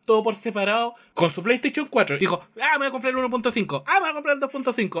 2, todo por separado, con su PlayStation 4. Dijo, me voy a comprar el 1.5, me voy a comprar el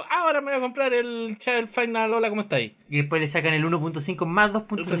 2.5, ahora me voy a comprar el Final, hola, ¿cómo está ahí? Y después le sacan el 1.5 más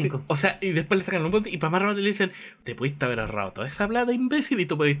 2.5. O sea, y después le sacan el 1.5 y para más rápido le dicen, te pudiste haber ahorrado toda esa plata, imbécil, y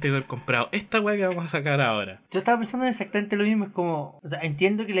tú pudiste haber comprado esta weá que vamos a sacar ahora. Yo estaba pensando en exactamente lo mismo, es como, o sea,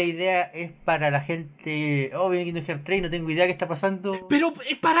 entiendo que la idea es para la gente, viene Kingdom Hearts 3 y no tengo idea qué está pasando. Pero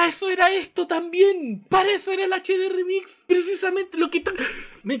para eso era esto también. Para eso era el HD Remix. Precisamente lo que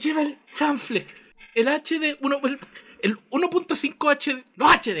me lleva el chanfle. El HD, el 1.5 HD. Los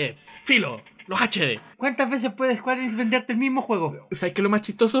HD. Filo. Los HD. ¿Cuántas veces puedes Square Enix venderte el mismo juego? ¿Sabes qué es lo más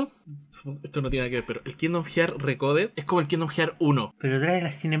chistoso? Esto no tiene nada que ver, pero el Kingdom Hearts Recoded es como el Kingdom Hearts 1. Pero trae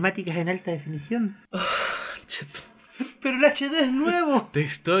las cinemáticas en alta definición. Pero el HD es nuevo. The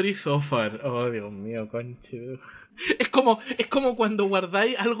Story So Far. Oh, Dios mío, conche. Es como cuando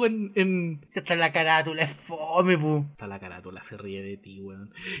guardáis algo en... Si hasta la carátula es fome, pu. Hasta la carátula se ríe de ti,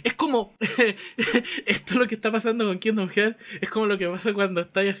 weón. Es como... Esto es lo que está pasando con Kingdom Hearts. Es como lo que pasa cuando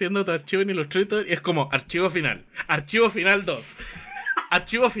estáis haciendo tu archivo en Illustrator y es como archivo final. Archivo final 2.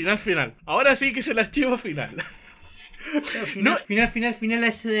 Archivo final. Ahora sí que es el archivo final.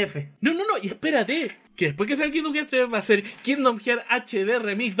 Final SDF. No, y espérate. Que después que salga Kingdom Hearts 3 va a ser Kingdom Hearts HD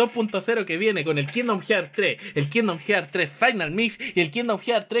Remix 2.0 que viene con el Kingdom Hearts 3, el Kingdom Hearts 3 Final Mix y el Kingdom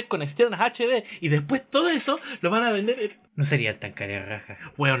Hearts 3 con externas HD. Y después todo eso lo van a vender. No serían tan raja.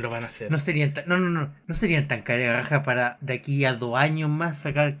 Weón, lo van a hacer. No serían tan raja para de aquí a 2 años más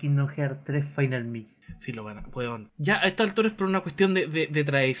sacar Kingdom Hearts 3 Final Mix. Sí, lo van a... Weón. Ya a esta altura es por una cuestión de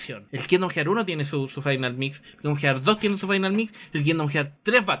tradición. El Kingdom Hearts 1 tiene su Final Mix, el Kingdom Hearts 2 tiene su Final Mix, el Kingdom Hearts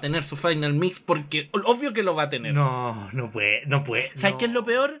 3 va a tener su Final Mix porque Deadpool, obvio que lo va a tener. No puede. ¿Sabes qué es lo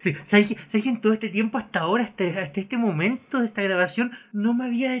peor? Sí, ¿sabes que en todo este tiempo, hasta ahora, hasta este momento de esta grabación, no me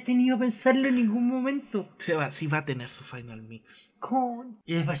había detenido a pensarlo en ningún momento? Sí va a tener su Final Mix.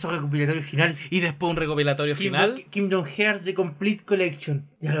 Y después su recopilatorio final. Y después un recopilatorio final. Kingdom Hearts The Complete Collection.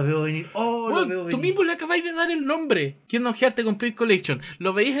 Ya lo veo venir. Lo Bueno, veo tú venir. mismo le acabáis de dar el nombre. Kingdom Hearts The Complete Collection.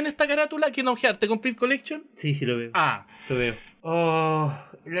 ¿Lo veis en esta carátula? Kingdom Hearts The Complete Collection. Sí, lo veo. Ah, Lo veo.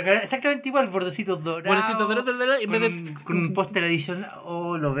 Exactamente igual, bordecitos dorados. Bordecitos dorados, en vez de- con un póster adicional.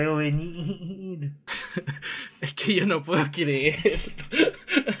 Lo veo venir. es que yo no puedo creer.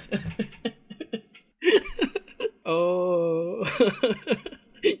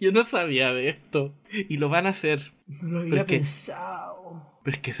 Yo no sabía de esto. Y lo van a hacer. No lo había ¿Por qué? pensado.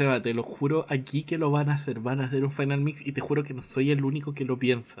 Pero es que Seba, te lo juro aquí que lo van a hacer. Van a hacer un Final Mix y te juro que no soy el único que lo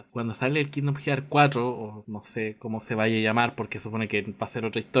piensa. Cuando sale el Kingdom Hearts 4, o no sé cómo se vaya a llamar porque supone que va a ser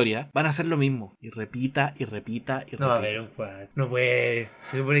otra historia, van a hacer lo mismo. Y repita, y repita, y repita. No va a haber un 4. No puede.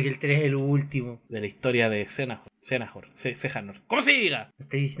 Se supone que el 3 es el último. De la historia de Sehanort. ¿Cómo se diga? ¿Me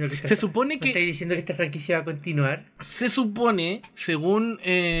estáis diciendo que Se supone que... ¿estáis diciendo que esta franquicia va a continuar? Se supone, según...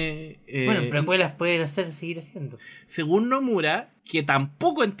 Bueno, precuelas pueden seguir haciendo. Según Nomura, que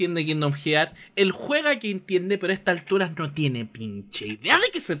tampoco entiende Kingdom Hearts, él juega que entiende, pero a estas alturas no tiene pinche idea de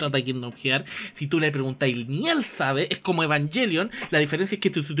qué se trata Kingdom Hearts. Si tú le preguntas y ni él sabe, es como Evangelion. La diferencia es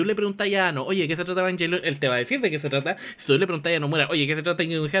que si tú le preguntas a Ano, oye, ¿qué se trata Evangelion? Él te va a decir de qué se trata. Si tú le preguntas a Nomura, oye, ¿qué se trata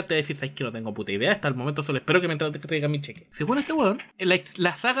Kingdom Hearts? Te va a decir, sabes que no tengo puta idea, hasta el momento solo espero que me traiga mi cheque. Según este weón,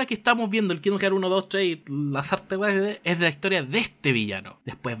 la saga que estamos viendo, el Kingdom Hearts 1, 2, 3 y las artes es de la historia de este villano.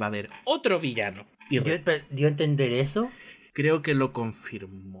 Después va a haber otro villano. Y ¿Dio a entender eso? creo que lo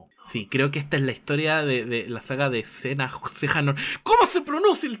confirmó. Sí, creo que esta es la historia de la saga de Sehanort. ¿Cómo se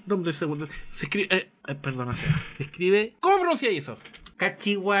pronuncia el nombre de segundo? Se escribe... perdona, se escribe... ¿Cómo pronuncia eso?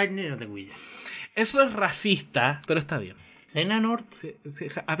 Cachiwan, no te cuides. Eso es racista, pero está bien. Xenanort.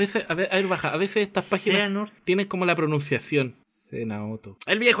 A veces estas páginas Xenanort. tienen como la pronunciación. Senaoto.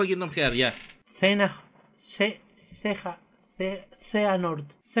 El viejo Kingdom Hearts, ya.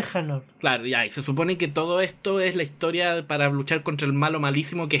 Xehanort. Claro, ya. Y se supone que todo esto es la historia para luchar contra el malo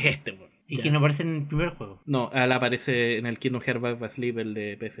malísimo que es este, weón. Y Ya. que no aparece en el primer juego. No, él aparece en el Kingdom Hearts Back Sleep, el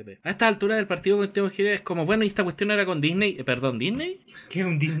de PSP. A esta altura del partido con Kingdom Hearts es como, bueno, y esta cuestión era con Disney. Perdón, ¿Disney? ¿Qué es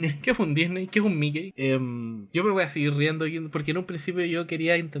un Disney? ¿Qué es un Disney? ¿Qué es un Mickey? Yo me voy a seguir riendo porque en un principio yo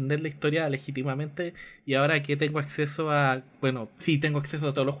quería entender la historia legítimamente y ahora que tengo acceso a... Bueno, sí, tengo acceso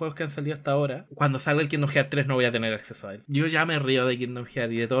a todos los juegos que han salido hasta ahora. Cuando salga el Kingdom Hearts 3 no voy a tener acceso a él. Yo ya me río de Kingdom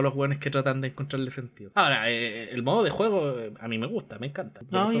Hearts y de todos los buenos que tratan de encontrarle sentido. Ahora, el modo de juego a mí me gusta, me encanta.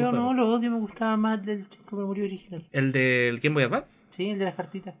 No, yo no lo odio, me gustaba más del Super Mario original. ¿El del Game Boy Advance? Sí, el de las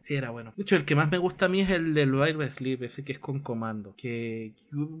cartitas. Sí, era bueno. De hecho, el que más me gusta a mí es el del Wild Sleep, ese que es con comando. Que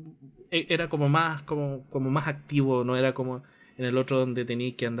era como más activo, no era como en el otro donde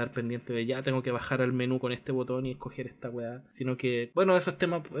tenía que andar pendiente de ya tengo que bajar al menú con este botón y escoger esta weá. Sino que, bueno, eso es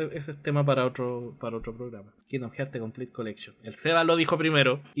tema para otro programa. Kingdom Hearts The Complete Collection. El Seba lo dijo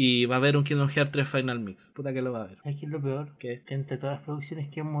primero y va a haber un Kingdom Hearts 3 Final Mix. Puta que lo va a ver. ¿Sabes qué es lo peor? ¿Qué? Que entre todas las producciones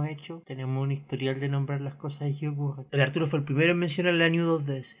que hemos hecho, tenemos un historial de nombrar las cosas que ocurren. El Arturo fue el primero en mencionar la New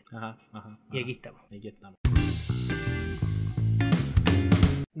 2DS. Ajá. Y aquí estamos. Aquí estamos.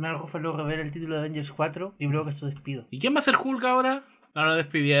 Mark Ruffalo revela el título de Avengers 4 y provoca su despido. ¿Y quién va a ser Hulk ahora? No lo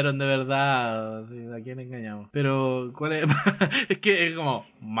despidieron, de verdad. ¿A quién engañamos? Pero, ¿cuál es? Es que es como,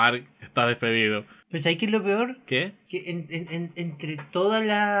 Mark está despedido. Pero ¿sabes qué es lo peor? ¿Qué? Que entre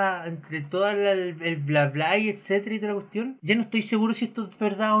el bla bla y etcétera y toda la cuestión, ya no estoy seguro si esto es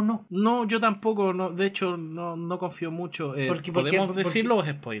verdad o no. No, yo tampoco. No, de hecho, no confío mucho. ¿Por qué? ¿Podemos decirlo o es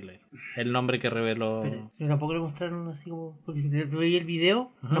spoiler? El nombre que reveló. Pero tampoco lo mostraron así como... Porque si te veis el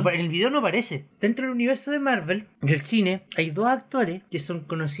video, Ajá. en el video no aparece. Dentro del universo de Marvel, del cine, hay dos actores que son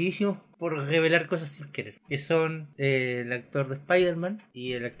conocidísimos por revelar cosas sin querer. Que son el actor de Spider-Man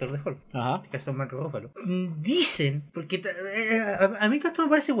y el actor de Hulk. Ajá. En este caso Mark Ruffalo. Dicen, porque a mí todo esto me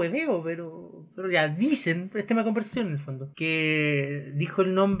parece hueveo, pero ya dicen, es tema de conversación en el fondo, que dijo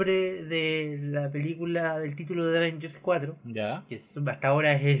el nombre de la película del título de Avengers 4, Ya. que hasta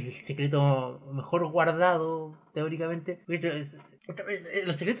ahora es el secreto mejor guardado teóricamente.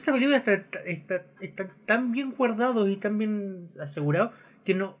 Los secretos de esta película están tan bien guardados y tan bien asegurados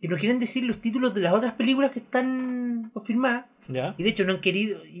que no quieren decir los títulos de las otras películas que están confirmadas. Ya. Y de hecho no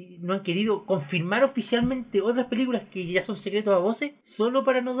han querido confirmar oficialmente otras películas que ya son secretos a voces, solo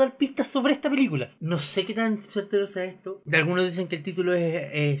para no dar pistas sobre esta película. No sé qué tan certero sea esto. Algunos dicen que el título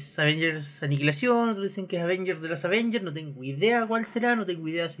es Avengers Aniquilación, otros dicen que es Avengers de las Avengers. No tengo idea cuál será, no tengo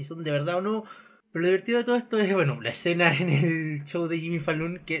idea si son de verdad o no. Pero lo divertido de todo esto es, bueno, la escena en el show de Jimmy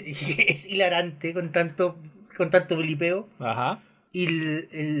Fallon, que es hilarante con tanto blipeo. Ajá. Y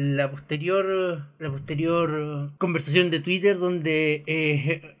la posterior conversación de Twitter donde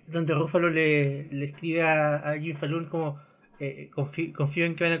Ruffalo le escribe a Jimmy Fallon como confío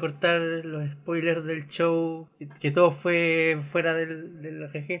en que van a cortar los spoilers del show, que todo fue fuera del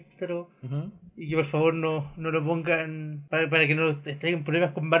registro. Ujú. Y que por favor no lo pongan para que no estén en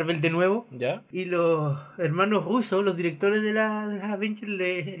problemas con Marvel de nuevo. ¿Ya? Y los hermanos rusos, los directores de las Avengers,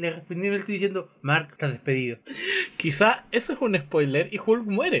 le respondieron el tweet diciendo: Mark, estás despedido. Quizá eso es un spoiler y Hulk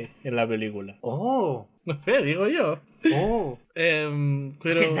muere en la película. Oh, No sé, digo yo. oh.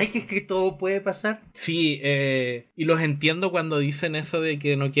 Pero ¿Sabes que todo puede pasar? sí, y los entiendo cuando dicen eso de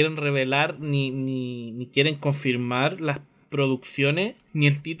que no quieren revelar ni quieren confirmar las producciones ni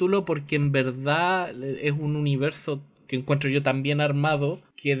el título, porque en verdad es un universo que encuentro yo tan bien armado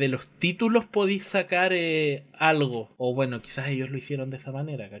que de los títulos podéis sacar algo. O bueno, quizás ellos lo hicieron de esa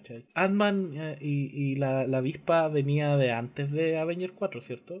manera, ¿cachai? Ant-Man y la avispa venía de antes de Avengers 4,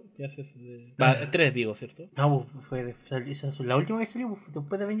 ¿cierto? 3 digo, ¿cierto? No, la última que salió fue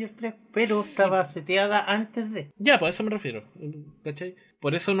después de Avengers 3, pero estaba seteada antes de. Ya, pues a eso me refiero, ¿cachai?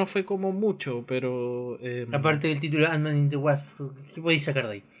 Por eso no fue como mucho, pero... Aparte del título Ant-Man in the Wasp, ¿qué podéis sacar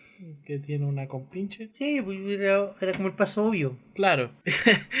de ahí? que tiene una compinche. Sí, pues era como el paso obvio. Claro.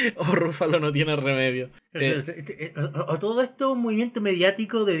 O Rúfalo no tiene remedio. O todo esto es un movimiento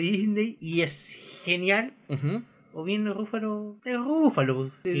mediático de Disney y es genial. Ujú. O bien Rúfalo. Es Rúfalo.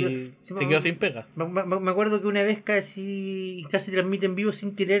 Y se quedó sin pega. Me acuerdo que una vez casi transmite en vivo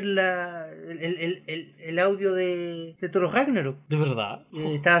sin querer el audio de Thor Ragnarok. ¿De verdad?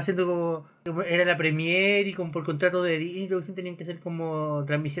 Estaba haciendo como era la premiere y como por contrato de Disney tenían que hacer como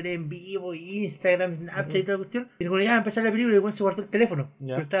transmisiones en vivo, Instagram, Snapchat y toda la cuestión. Y cuando iba a empezar la película, igual se guardó el teléfono,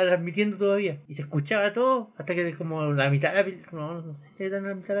 Ya. pero estaba transmitiendo todavía y se escuchaba todo hasta que como la mitad de la película, no sé si está en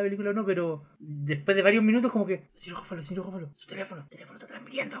la mitad de la película o no, pero después de varios minutos como que señor Rófalo, su teléfono está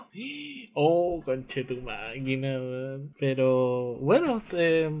transmitiendo. Oh, conche tu máquina, weón. Pero bueno,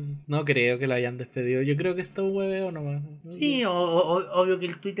 no creo que la hayan despedido. Yo creo que esto es hueveo nomás. Sí, obvio que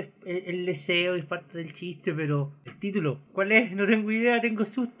el tweet es el deseo, es parte del chiste, pero el título, ¿cuál es? No tengo idea, tengo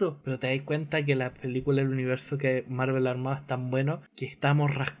susto. Pero te das cuenta que la película del universo que Marvel ha armado es tan bueno que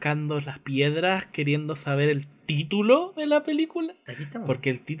estamos rascando las piedras queriendo saber el título de la película. Aquí estamos. Porque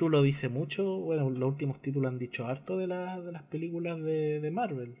el título dice mucho. Bueno, los últimos títulos han dicho harto de las películas de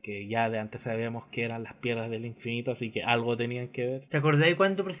Marvel, que ya de antes sabíamos que eran las piedras del infinito, así que algo tenían que ver. ¿Te acordáis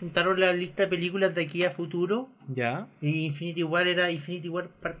cuando presentaron la lista de películas de aquí a futuro? ¿Ya? Y Infinity War era Infinity War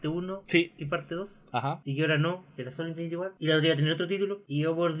parte 1 Sí. y parte 2. Ajá. Y que ahora no, era solo Infinity War. Y la otra iba a tener otro título. Y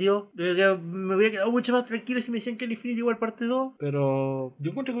yo, por Dios, me hubiera quedado mucho más tranquilo si me decían que era Infinity War parte 2. Pero yo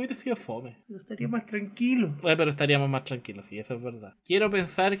encuentro que hubiera sido fome. Yo estaría más tranquilo. Pero estaríamos más tranquilos, sí, eso es verdad. Quiero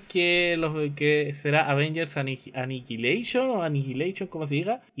pensar que será Avengers Annihilation o Annihilation, como se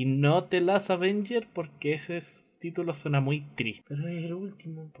diga, y no The Last Avenger, porque ese título suena muy triste. Pero es el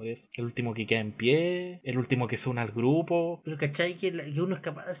último. Por eso, el último que queda en pie, el último que se une al grupo. Pero ¿cachai? Que uno es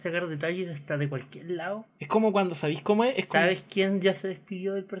capaz de sacar detalles hasta de cualquier lado. Es como cuando, ¿sabéis cómo es? ¿Sabes quién ya se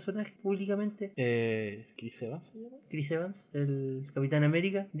despidió del personaje públicamente? Chris Evans se llama. Chris Evans, el Capitán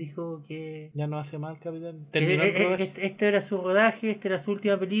América, dijo que Ya no hace mal, capitán. Terminó el rodaje. este era su rodaje, esta era su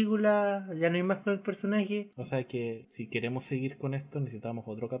última película, ya no hay más con el personaje. O sea que si queremos seguir con esto necesitamos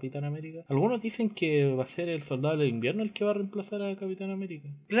otro Capitán América. Algunos dicen que va a ser el Soldado del Invierno el que va a reemplazar a Capitán América.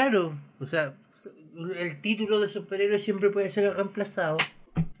 Claro, o sea, el título de superhéroe siempre puede ser reemplazado,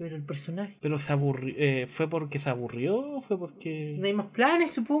 pero el personaje... Pero se aburrió, ¿fue porque se aburrió o fue porque...? No hay más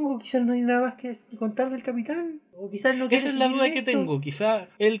planes, supongo, quizás no hay nada más que contar del Capitán. O quizás no quiere Esa es la seguir duda en que esto. tengo. Quizá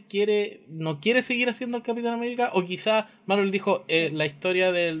él no quiere seguir haciendo el Capitán América, o quizá Marvel dijo la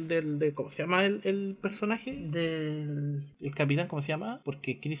historia de ¿cómo se llama el personaje? Del... El capitán, ¿cómo se llama?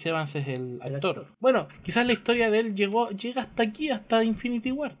 Porque Chris Evans es el El actor. actor. Bueno, quizás la historia de él llega hasta aquí, hasta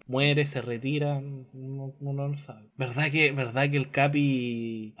Infinity War. Muere, se retira, uno no lo sabe. ¿Verdad que el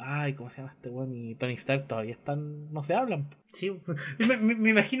Capi... Ay, ¿cómo se llama este weón? Y Tony Stark todavía están... no se hablan. Sí, me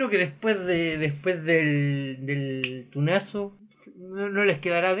imagino que después del tunazo no les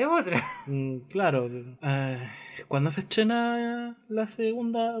quedará de otra. Claro. ¿Cuándo se estrena la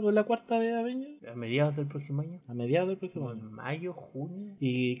segunda o la cuarta de Avengers? A mediados del próximo año. A mediados del próximo Como año. en mayo, junio,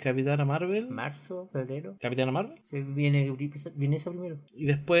 ¿Y Capitana Marvel? marzo, febrero. ¿Capitana Marvel? Viene esa primero. Y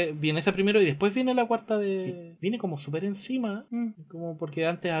después viene esa primero y después viene la cuarta de... Sí. Viene como súper encima. Como porque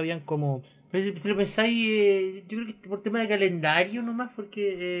antes habían como... Pero si lo pensáis, yo creo que por tema de calendario nomás,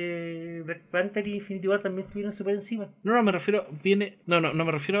 porque Black Panther y Infinity War también estuvieron súper encima. No, me refiero... No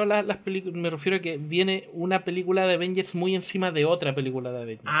me refiero a las películas. Me refiero a que viene una película de Avengers muy encima de otra película de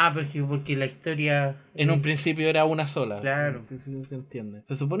Avengers. Ah, porque la historia... En un principio era una sola. Claro. Sí, se entiende.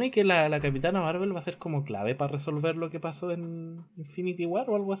 Se supone que la Capitana Marvel va a ser como clave para resolver lo que pasó en Infinity War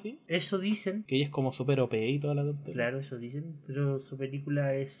o algo así. Eso dicen. Que ella es como super OP y toda la tontería. Claro, eso dicen. Pero su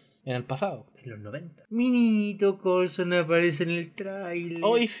película es... En el pasado. en los 90. Minito Coulson aparece en el trailer.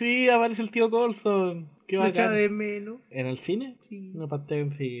 ¡Hoy sí! Aparece el tío Coulson. ¡Qué Lo echaba bacán! de menos. ¿En el cine? Sí. No,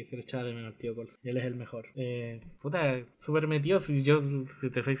 sí, se le echaba de menos al tío Coulson. Él es el mejor. Puta, súper metido. Si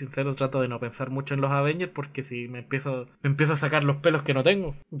te soy sincero, trato de no pensar mucho en los Avengers porque si me empiezo a sacar los pelos que no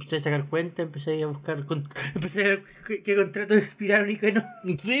tengo. Empecé a sacar cuenta, empecé a buscar... empecé a ver qué contrato expiraron y qué no.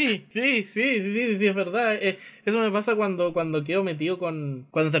 Sí, es verdad. Eso me pasa cuando quedo metido con...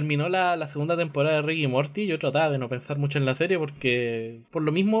 Cuando terminó la segunda temporada de Rick y Morty, yo trataba de no pensar mucho en la serie porque por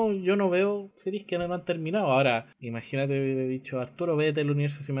lo mismo yo no veo series que no han terminado. Ahora, imagínate hubiera dicho, Arturo, vete al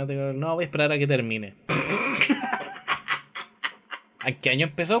universo cinematográfico. No, voy a esperar a que termine. ¿A qué año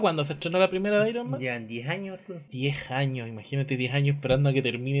empezó? ¿Cuando se estrenó la primera de Iron Man? Llevan 10 años, Arturo. 10 años, imagínate 10 años esperando a que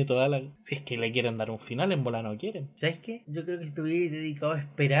termine toda la... Si es que le quieren dar un final, en bola no quieren. ¿Sabes qué? Yo creo que si te hubieras dedicado a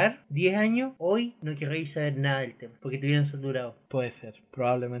esperar 10 años, hoy no querréis saber nada del tema. Porque te hubieran saturado. Puede ser,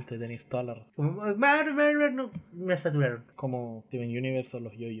 probablemente tenéis toda la razón. Como, Marvel, no, me saturaron. Como Steven Universe o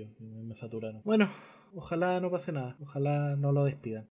los yoyos, me saturaron. Bueno, ojalá no pase nada, ojalá no lo despidan.